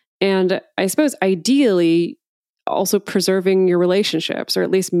 And I suppose ideally also preserving your relationships, or at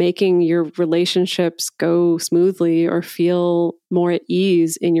least making your relationships go smoothly or feel more at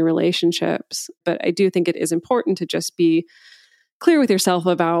ease in your relationships. But I do think it is important to just be clear with yourself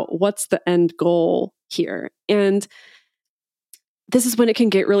about what's the end goal here. And this is when it can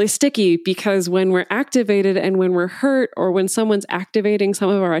get really sticky, because when we're activated and when we're hurt, or when someone's activating some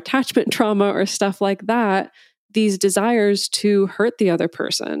of our attachment trauma or stuff like that, these desires to hurt the other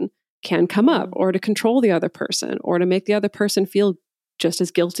person can come up, or to control the other person, or to make the other person feel just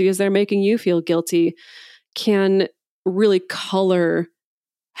as guilty as they're making you feel guilty, can really color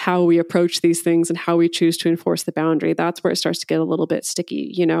how we approach these things and how we choose to enforce the boundary. That's where it starts to get a little bit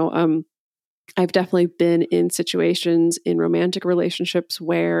sticky. I've definitely been in situations in romantic relationships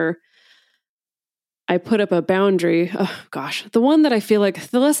where I put up a boundary. Oh gosh, the one that I feel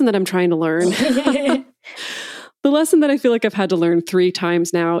the lesson that I'm trying to learn, the lesson that I feel I've had to learn 3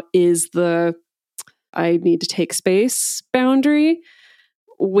 times now is I need to take space boundary,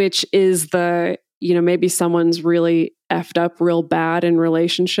 which is maybe someone's really effed up real bad in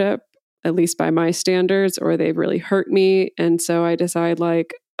relationship, at least by my standards, or they've really hurt me. And so I decide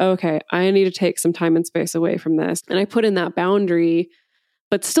okay, I need to take some time and space away from this. And I put in that boundary,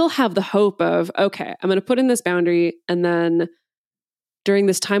 but still have the hope of, okay, I'm going to put in this boundary. And then during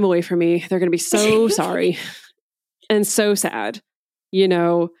this time away from me, they're going to be so sorry. and so sad.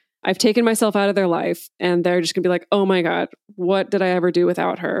 I've taken myself out of their life and they're just gonna be like, oh my God, what did I ever do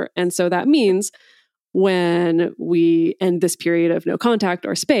without her? And so that means when we end this period of no contact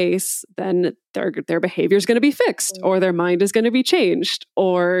or space, then their behavior is going to be fixed, or their mind is going to be changed,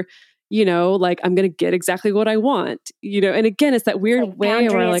 or I'm going to get exactly what I want. And again, it's that weird way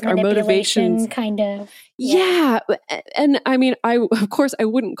where like our motivations kind of. Yeah. And I mean, of course I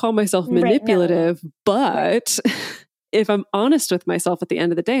wouldn't call myself manipulative, right, no. But if I'm honest with myself at the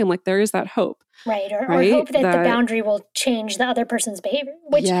end of the day, I'm like, there is that hope. Right. Or hope that the boundary will change the other person's behavior,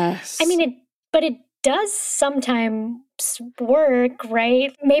 which, yes. I mean, it does sometimes work,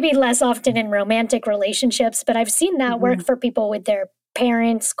 right? Maybe less often in romantic relationships, but I've seen that work for people with their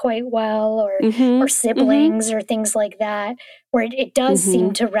parents quite well, or siblings, or things like that, where it does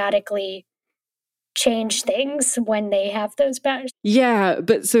seem to radically change things when they have those boundaries. Yeah,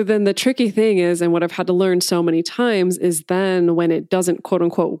 but so then the tricky thing is, and what I've had to learn so many times is then when it doesn't quote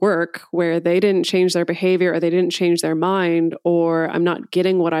unquote work, where they didn't change their behavior or they didn't change their mind, or I'm not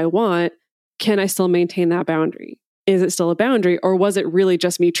getting what I want, can I still maintain that boundary? Is it still a boundary, or was it really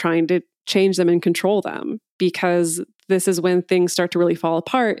just me trying to change them and control them? Because this is when things start to really fall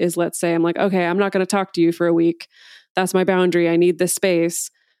apart, is let's say I'm like, okay, I'm not going to talk to you for a week. That's my boundary. I need this space.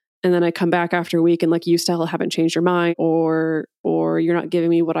 And then I come back after a week and like, you still haven't changed your mind, or you're not giving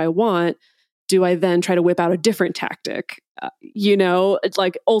me what I want. Do I then try to whip out a different tactic? It's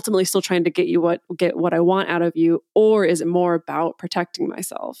like ultimately still trying to get what I want out of you, or is it more about protecting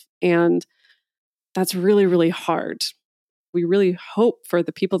myself? And that's really, really hard. We really hope for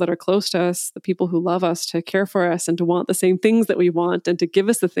the people that are close to us, the people who love us, to care for us and to want the same things that we want and to give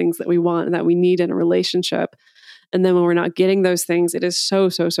us the things that we want and that we need in a relationship. And then when we're not getting those things, it is so,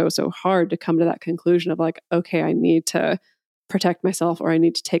 so, so, so hard to come to that conclusion of like, okay, I need to protect myself, or I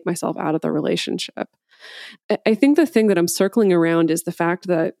need to take myself out of the relationship. I think the thing that I'm circling around is the fact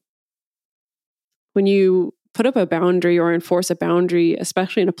that when you put up a boundary or enforce a boundary,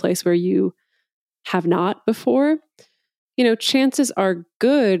 especially in a place where you have not before, chances are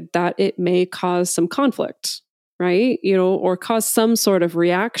good that it may cause some conflict, right? Or cause some sort of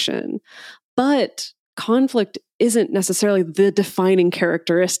reaction. But conflict isn't necessarily the defining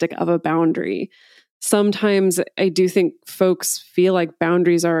characteristic of a boundary. Sometimes I do think folks feel like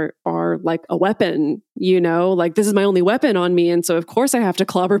boundaries are like a weapon, like this is my only weapon on me. And so of course I have to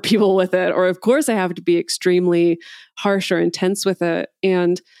clobber people with it, or of course I have to be extremely harsh or intense with it.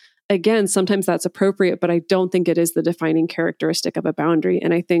 And again, sometimes that's appropriate, but I don't think it is the defining characteristic of a boundary.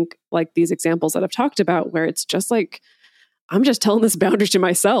 And I think like these examples that I've talked about, where it's just like, I'm just telling this boundary to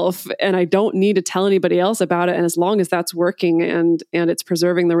myself and I don't need to tell anybody else about it. And as long as that's working and it's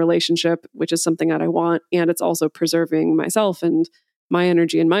preserving the relationship, which is something that I want, and it's also preserving myself and my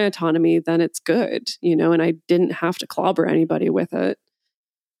energy and my autonomy, then it's good, and I didn't have to clobber anybody with it.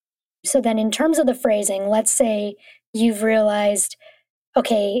 So then in terms of the phrasing, let's say you've realized,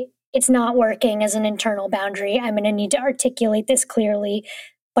 okay, it's not working as an internal boundary. I'm going to need to articulate this clearly,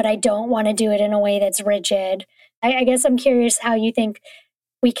 but I don't want to do it in a way that's rigid. I guess I'm curious how you think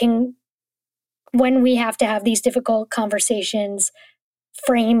we can, when we have to have these difficult conversations,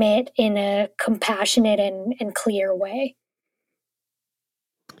 frame it in a compassionate and clear way.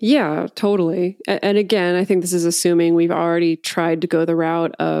 Yeah, totally. And again, I think this is assuming we've already tried to go the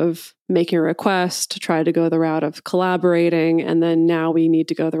route of making a request, to try to go the route of collaborating. And then now we need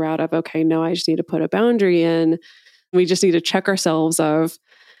to go the route of, okay, no, I just need to put a boundary in. We just need to check ourselves of,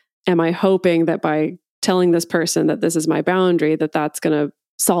 am I hoping that by telling this person that this is my boundary, that that's going to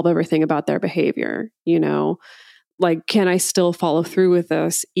solve everything about their behavior? Like, can I still follow through with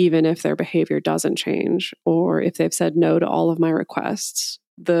this even if their behavior doesn't change, or if they've said no to all of my requests?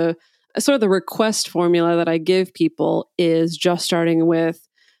 The sort of the request formula that I give people is just starting with,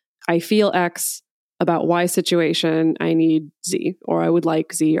 I feel X about Y situation, I need Z, or I would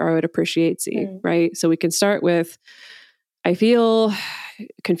like Z, or I would appreciate Z, right? So we can start with, I feel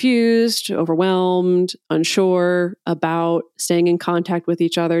confused, overwhelmed, unsure about staying in contact with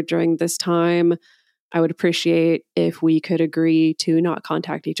each other during this time. I would appreciate if we could agree to not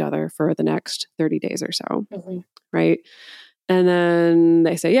contact each other for the next 30 days or so, right? And then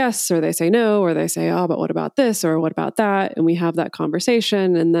they say yes, or they say no, or they say, oh, but what about this, or what about that? And we have that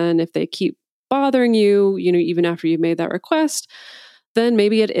conversation. And then if they keep bothering you, even after you've made that request, then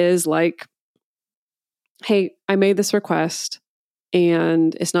maybe it is like, hey, I made this request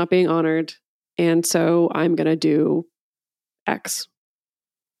and it's not being honored. And so I'm going to do X.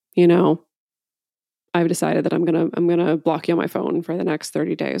 I've decided that I'm going to block you on my phone for the next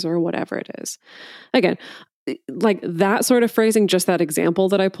 30 days or whatever it is. Again, like that sort of phrasing, just that example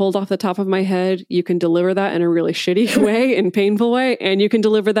that I pulled off the top of my head, you can deliver that in a really shitty way and painful way, and you can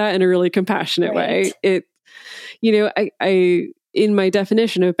deliver that in a really compassionate way. I in my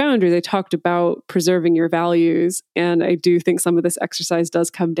definition of boundaries, I talked about preserving your values. And I do think some of this exercise does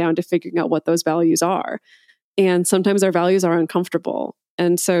come down to figuring out what those values are. And sometimes our values are uncomfortable.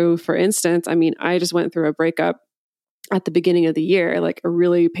 And so, for instance, I just went through a breakup at the beginning of the year, like a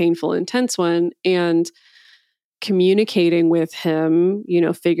really painful, intense one. And communicating with him,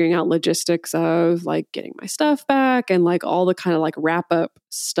 figuring out logistics of like getting my stuff back and like all the kind of like wrap up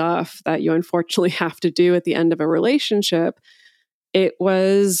stuff that you unfortunately have to do at the end of a relationship. It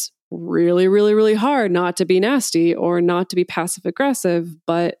was really, really, really hard not to be nasty or not to be passive aggressive.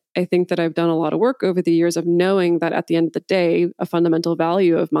 But I think that I've done a lot of work over the years of knowing that at the end of the day, a fundamental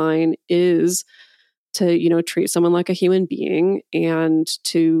value of mine is to, treat someone like a human being and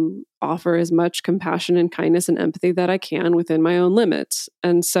to offer as much compassion and kindness and empathy that I can within my own limits.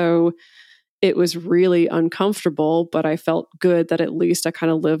 And so it was really uncomfortable, but I felt good that at least I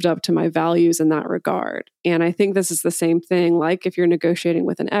kind of lived up to my values in that regard. And I think this is the same thing, like if you're negotiating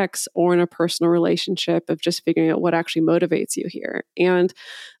with an ex or in a personal relationship, of just figuring out what actually motivates you here. And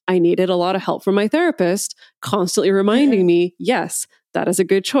I needed a lot of help from my therapist, constantly reminding me, yes, that is a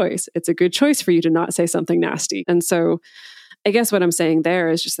good choice. It's a good choice for you to not say something nasty. And so I guess what I'm saying there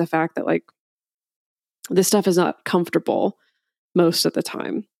is just the fact that like this stuff is not comfortable most of the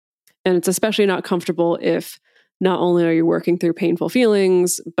time. And it's especially not comfortable if not only are you working through painful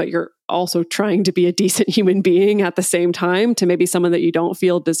feelings, but you're also trying to be a decent human being at the same time to maybe someone that you don't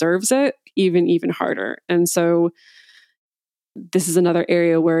feel deserves it, even harder. And so this is another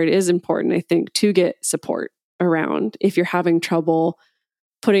area where it is important, I think, to get support around if you're having trouble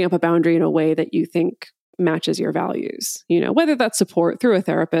putting up a boundary in a way that you think matches your values, whether that's support through a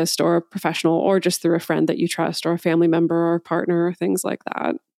therapist or a professional or just through a friend that you trust or a family member or a partner or things like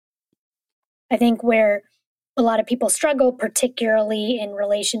that. I think where a lot of people struggle, particularly in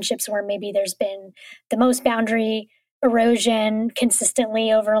relationships where maybe there's been the most boundary erosion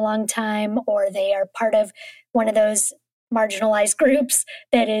consistently over a long time, or they are part of one of those marginalized groups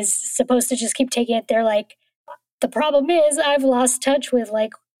that is supposed to just keep taking it. They're like, the problem is I've lost touch with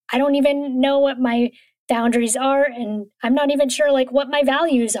like, I don't even know what my boundaries are. And I'm not even sure like what my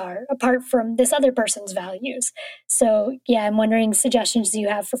values are apart from this other person's values. So yeah, I'm wondering suggestions you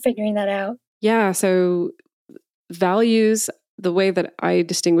have for figuring that out. Yeah. So values, the way that I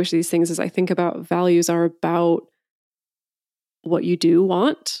distinguish these things is I think about values are about what you do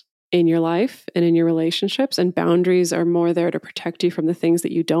want in your life and in your relationships, and boundaries are more there to protect you from the things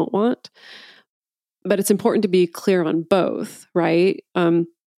that you don't want. But it's important to be clear on both, right?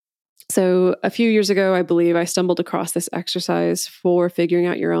 So a few years ago, I believe I stumbled across this exercise for figuring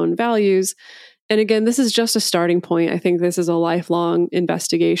out your own values. And again, this is just a starting point. I think this is a lifelong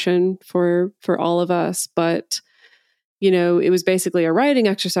investigation for all of us. But, it was basically a writing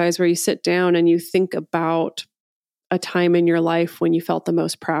exercise where you sit down and you think about a time in your life when you felt the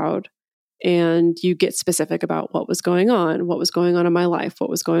most proud. And you get specific about what was going on in my life, what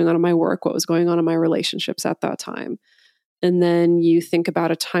was going on in my work, what was going on in my relationships at that time. And then you think about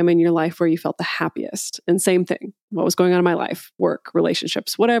a time in your life where you felt the happiest. And same thing, what was going on in my life, work,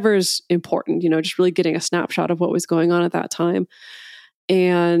 relationships, whatever is important, just really getting a snapshot of what was going on at that time.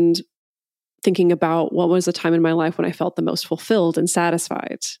 And thinking about what was a time in my life when I felt the most fulfilled and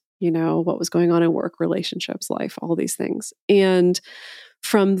satisfied, what was going on in work, relationships, life, all these things. And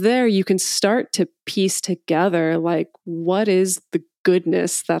from there, you can start to piece together, like, what is the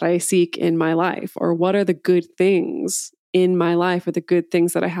goodness that I seek in my life? Or what are the good things in my life, or the good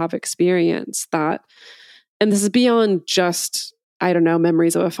things that I have experienced that, and this is beyond just, I don't know,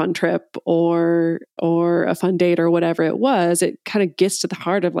 memories of a fun trip or a fun date or whatever it was. It kind of gets to the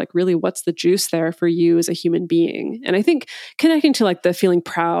heart of like, really, what's the juice there for you as a human being? And I think connecting to like the feeling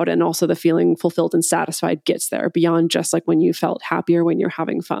proud and also the feeling fulfilled and satisfied gets there beyond just like when you felt happy or when you're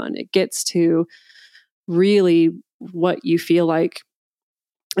having fun. It gets to really what you feel like,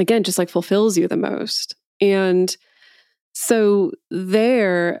 again, just like fulfills you the most. And so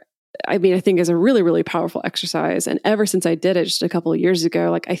there, I think is a really, really powerful exercise. And ever since I did it just a couple of years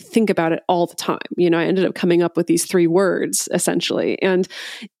ago, like I think about it all the time. I ended up coming up with these 3 words essentially. And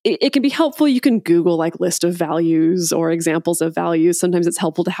it can be helpful. You can Google like list of values or examples of values. Sometimes it's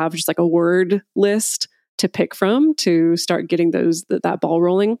helpful to have just like a word list to pick from to start getting that ball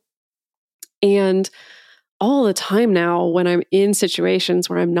rolling. And all the time now, when I'm in situations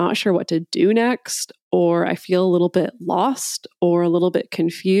where I'm not sure what to do next, or I feel a little bit lost or a little bit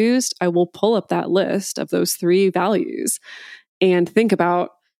confused, I will pull up that list of those 3 values and think about,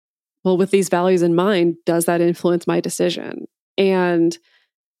 well, with these values in mind, does that influence my decision? And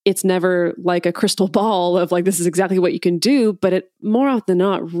it's never like a crystal ball of like, this is exactly what you can do, but it more often than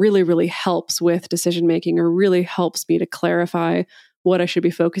not really, really helps with decision making, or really helps me to clarify what I should be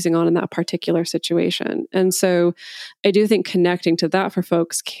focusing on in that particular situation. And so I do think connecting to that for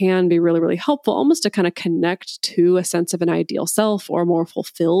folks can be really, really helpful, almost to kind of connect to a sense of an ideal self or a more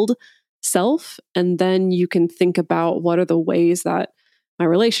fulfilled self. And then you can think about what are the ways that my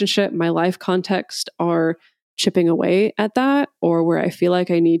relationship, my life context are chipping away at that, or where I feel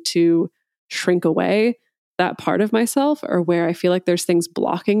like I need to shrink away that part of myself, or where I feel like there's things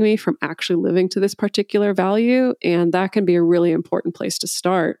blocking me from actually living to this particular value. And that can be a really important place to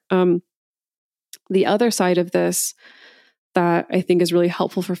start. The other side of this that I think is really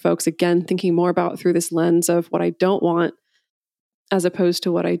helpful for folks, again, thinking more about through this lens of what I don't want as opposed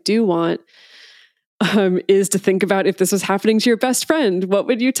to what I do want, is to think about, if this was happening to your best friend, what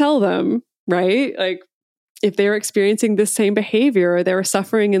would you tell them, right? Like, if they're experiencing this same behavior, or they're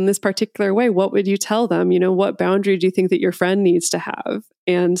suffering in this particular way, what would you tell them? What boundary do you think that your friend needs to have?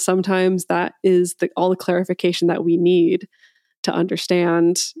 And sometimes that is all the clarification that we need to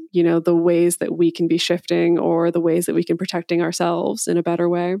understand, the ways that we can be shifting, or the ways that we can protecting ourselves in a better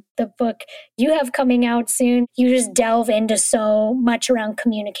way. The book you have coming out soon, you just delve into so much around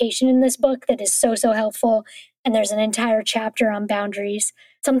communication in this book that is so, so helpful. And there's an entire chapter on boundaries.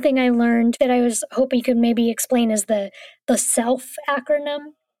 Something I learned that I was hoping you could maybe explain is the SELF acronym,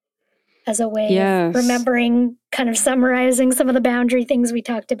 as a way of remembering, kind of summarizing some of the boundary things we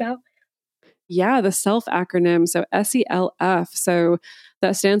talked about. Yeah, the SELF acronym. So SELF. So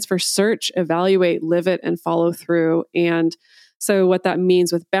that stands for search, evaluate, live it, and follow through. And so what that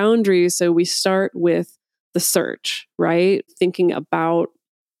means with boundaries, so we start with the search, right? Thinking about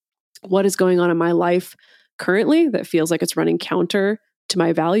what is going on in my life currently that feels like it's running counter to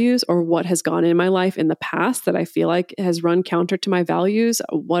my values, or what has gone in my life in the past that I feel like has run counter to my values.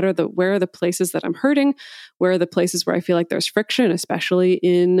 Where are the places that I'm hurting? Where are the places where I feel like there's friction, especially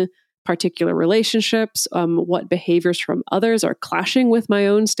in particular relationships? What behaviors from others are clashing with my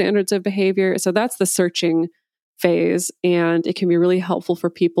own standards of behavior? So that's the searching phase. And it can be really helpful for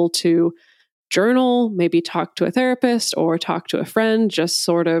people to journal, maybe talk to a therapist or talk to a friend, just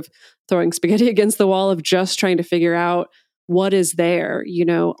sort of throwing spaghetti against the wall of just trying to figure out what is there.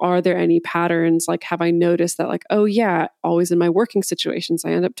 Are there any patterns? Like, have I noticed that, like, oh yeah, always in my working situations,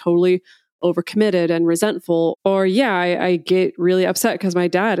 I end up totally overcommitted and resentful. Or yeah, I get really upset because my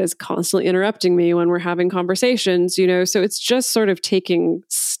dad is constantly interrupting me when we're having conversations, so it's just sort of taking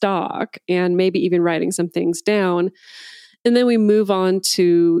stock and maybe even writing some things down. And then we move on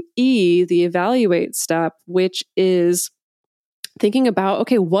to E, the evaluate step, which is thinking about,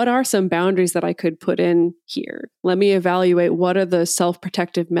 okay, what are some boundaries that I could put in here? Let me evaluate what are the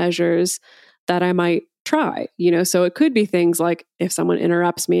self-protective measures that I might try. So it could be things like, if someone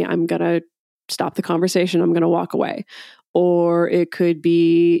interrupts me, I'm going to stop the conversation, I'm going to walk away. Or it could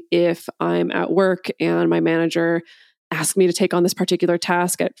be if I'm at work and my manager asks me to take on this particular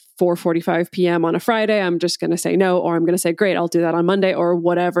task at 4:45 p.m. on a Friday, I'm just going to say no, or I'm going to say, great, I'll do that on Monday, or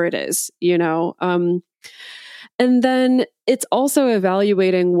whatever it is, And then it's also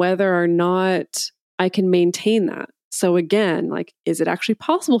evaluating whether or not I can maintain that. So again, like, is it actually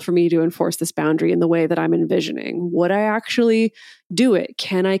possible for me to enforce this boundary in the way that I'm envisioning? Would I actually do it?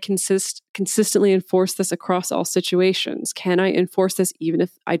 Can I consistently enforce this across all situations? Can I enforce this even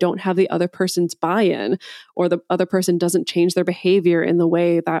if I don't have the other person's buy-in, or the other person doesn't change their behavior in the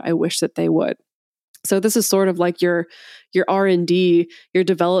way that I wish that they would? So this is sort of like your R&D, your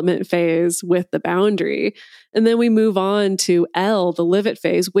development phase with the boundary. And then we move on to L, the live it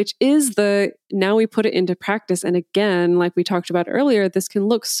phase, which is now we put it into practice. And again, like we talked about earlier, this can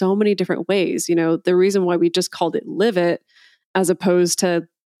look so many different ways. The reason why we just called it live it, as opposed to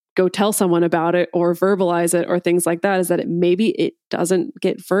go tell someone about it or verbalize it or things like that, is that maybe it doesn't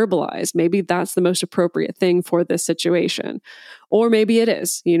get verbalized. Maybe that's the most appropriate thing for this situation. Or maybe it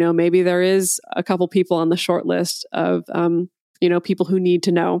is, maybe there is a couple people on the short list of, people who need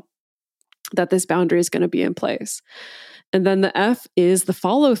to know that this boundary is going to be in place. And then the F is the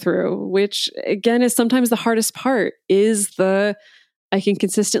follow through, which again is sometimes the hardest part, is I can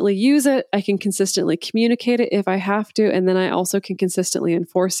consistently use it. I can consistently communicate it if I have to. And then I also can consistently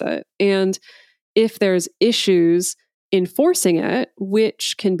enforce it. And if there's issues enforcing it,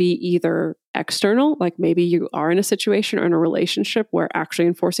 which can be either external, like maybe you are in a situation or in a relationship where actually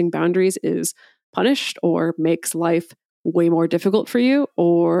enforcing boundaries is punished or makes life way more difficult for you,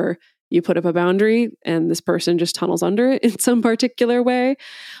 or you put up a boundary and this person just tunnels under it in some particular way.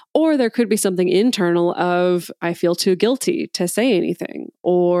 Or there could be something internal of, I feel too guilty to say anything,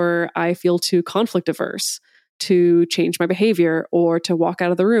 or I feel too conflict averse to change my behavior or to walk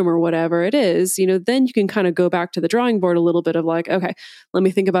out of the room or whatever it is. Then you can kind of go back to the drawing board a little bit of like, okay, let me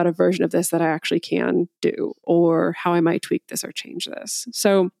think about a version of this that I actually can do, or how I might tweak this or change this.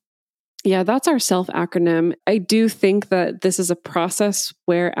 So yeah, that's our SELF acronym. I do think that this is a process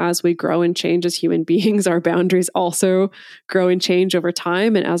where as we grow and change as human beings, our boundaries also grow and change over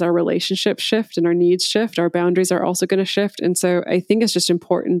time. And as our relationships shift and our needs shift, our boundaries are also going to shift. And so I think it's just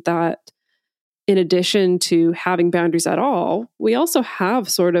important that in addition to having boundaries at all, we also have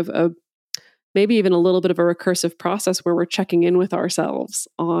sort of maybe even a little bit of a recursive process where we're checking in with ourselves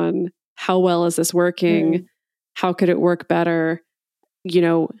on how well is this working? How could it work better?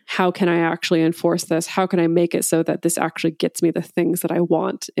 How can I actually enforce this? How can I make it so that this actually gets me the things that I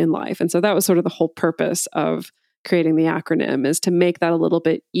want in life? And so that was sort of the whole purpose of creating the acronym, is to make that a little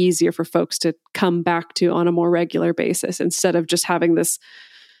bit easier for folks to come back to on a more regular basis, instead of just having this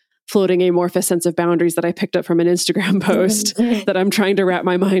floating amorphous sense of boundaries that I picked up from an Instagram post that I'm trying to wrap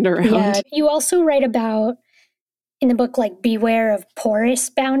my mind around. Yeah. You also write about in the book, like, beware of porous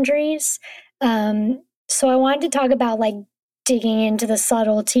boundaries. So I wanted to talk about digging into the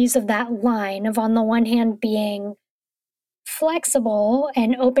subtleties of that line of, on the one hand, being flexible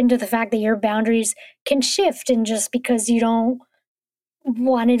and open to the fact that your boundaries can shift. And just because you don't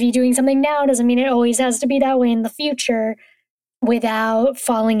want to be doing something now doesn't mean it always has to be that way in the future, without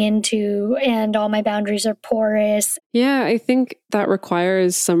falling into, and all my boundaries are porous. Yeah, I think that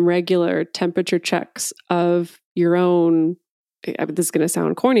requires some regular temperature checks of your own, this is going to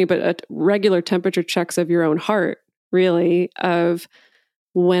sound corny, but regular temperature checks of your own heart, really, of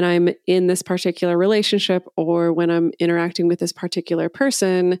when I'm in this particular relationship or when I'm interacting with this particular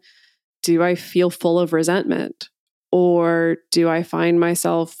person, do I feel full of resentment? Or do I find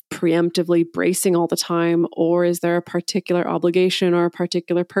myself preemptively bracing all the time? Or is there a particular obligation or a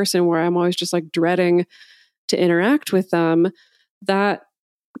particular person where I'm always just dreading to interact with them? That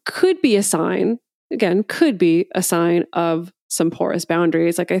could be a sign, of some porous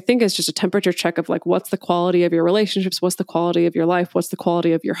boundaries. I think it's just a temperature check of what's the quality of your relationships? What's the quality of your life? What's the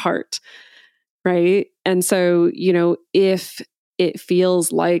quality of your heart? Right. And so, if it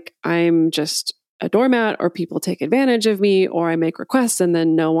feels like I'm just a doormat, or people take advantage of me, or I make requests and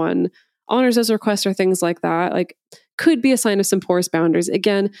then no one honors those requests or things like that, could be a sign of some porous boundaries.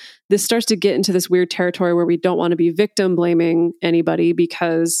 Again, this starts to get into this weird territory where we don't want to be victim blaming anybody,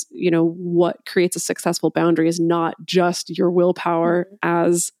 because, what creates a successful boundary is not just your willpower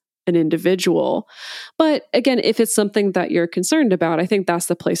as an individual. But again, if it's something that you're concerned about, I think that's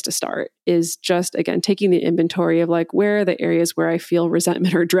the place to start, is just, again, taking the inventory of where are the areas where I feel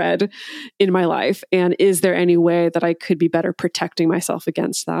resentment or dread in my life? And is there any way that I could be better protecting myself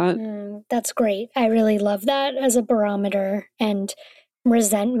against that? That's great. I really love that as a barometer, and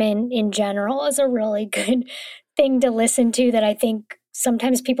resentment in general is a really good thing to listen to, that I think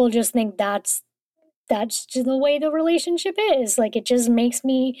sometimes people just think that's just the way the relationship is. It just makes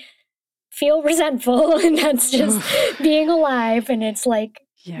me feel resentful, and that's just being alive. And it's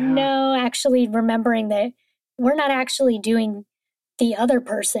no, actually remembering that we're not actually doing the other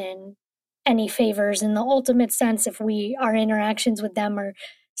person any favors in the ultimate sense if our interactions with them are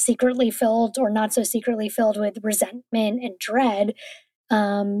secretly filled or not so secretly filled with resentment and dread.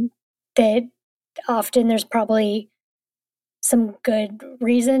 That often there's probably some good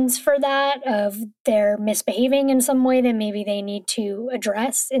reasons for that, of they're misbehaving in some way that maybe they need to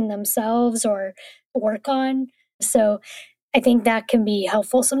address in themselves or work on. So I think that can be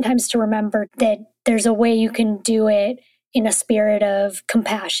helpful sometimes to remember that there's a way you can do it in a spirit of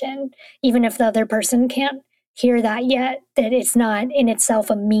compassion, even if the other person can't hear that yet, that it's not in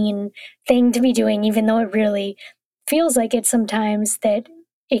itself a mean thing to be doing, even though it really feels like it sometimes, that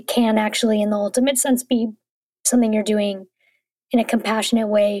it can actually in the ultimate sense be something you're doing in a compassionate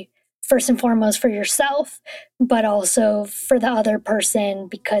way, first and foremost for yourself, but also for the other person,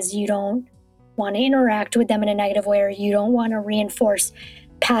 because you don't want to interact with them in a negative way, or you don't want to reinforce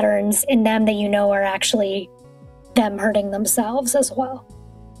patterns in them that are actually them hurting themselves as well.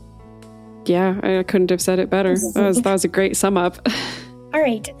 Yeah, I couldn't have said it better. That was a great sum up. All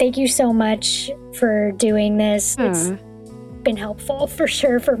right. Thank you so much for doing this. It's been helpful for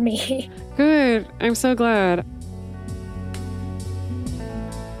sure for me. Good. I'm so glad.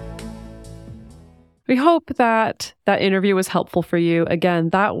 We hope that interview was helpful for you.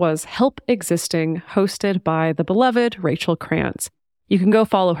 Again, that was Help Existing, hosted by the beloved Rachel Krantz. You can go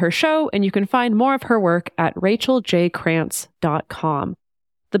follow her show, and you can find more of her work at racheljkrantz.com.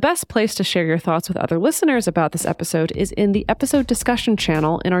 The best place to share your thoughts with other listeners about this episode is in the episode discussion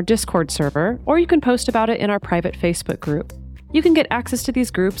channel in our Discord server, or you can post about it in our private Facebook group. You can get access to these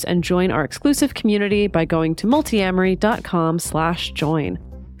groups and join our exclusive community by going to multiamory.com/join.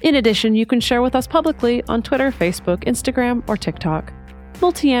 In addition, you can share with us publicly on Twitter, Facebook, Instagram, or TikTok.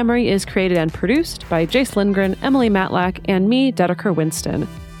 Multiamory is created and produced by Jace Lindgren, Emily Matlack, and me, Dedeker Winston.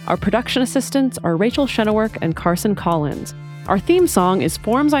 Our production assistants are Rachel Shenowork and Carson Collins. Our theme song is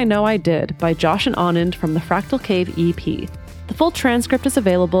Forms I Know I Did by Josh and Anand from the Fractal Cave EP. The full transcript is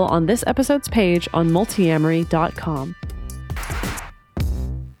available on this episode's page on multiamory.com.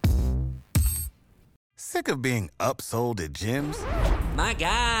 Sick of being upsold at gyms? My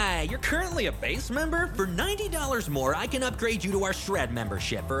guy, you're currently a base member? For $90 more, I can upgrade you to our Shred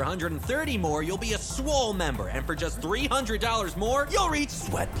membership. For $130 more, you'll be a Swole member. And for just $300 more, you'll reach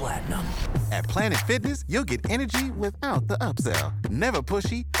Sweat Platinum. At Planet Fitness, you'll get energy without the upsell. Never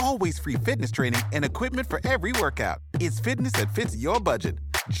pushy, always free fitness training and equipment for every workout. It's fitness that fits your budget.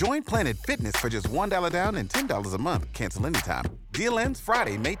 Join Planet Fitness for just $1 down and $10 a month. Cancel anytime. Deal ends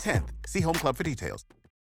Friday, May 10th. See Home Club for details.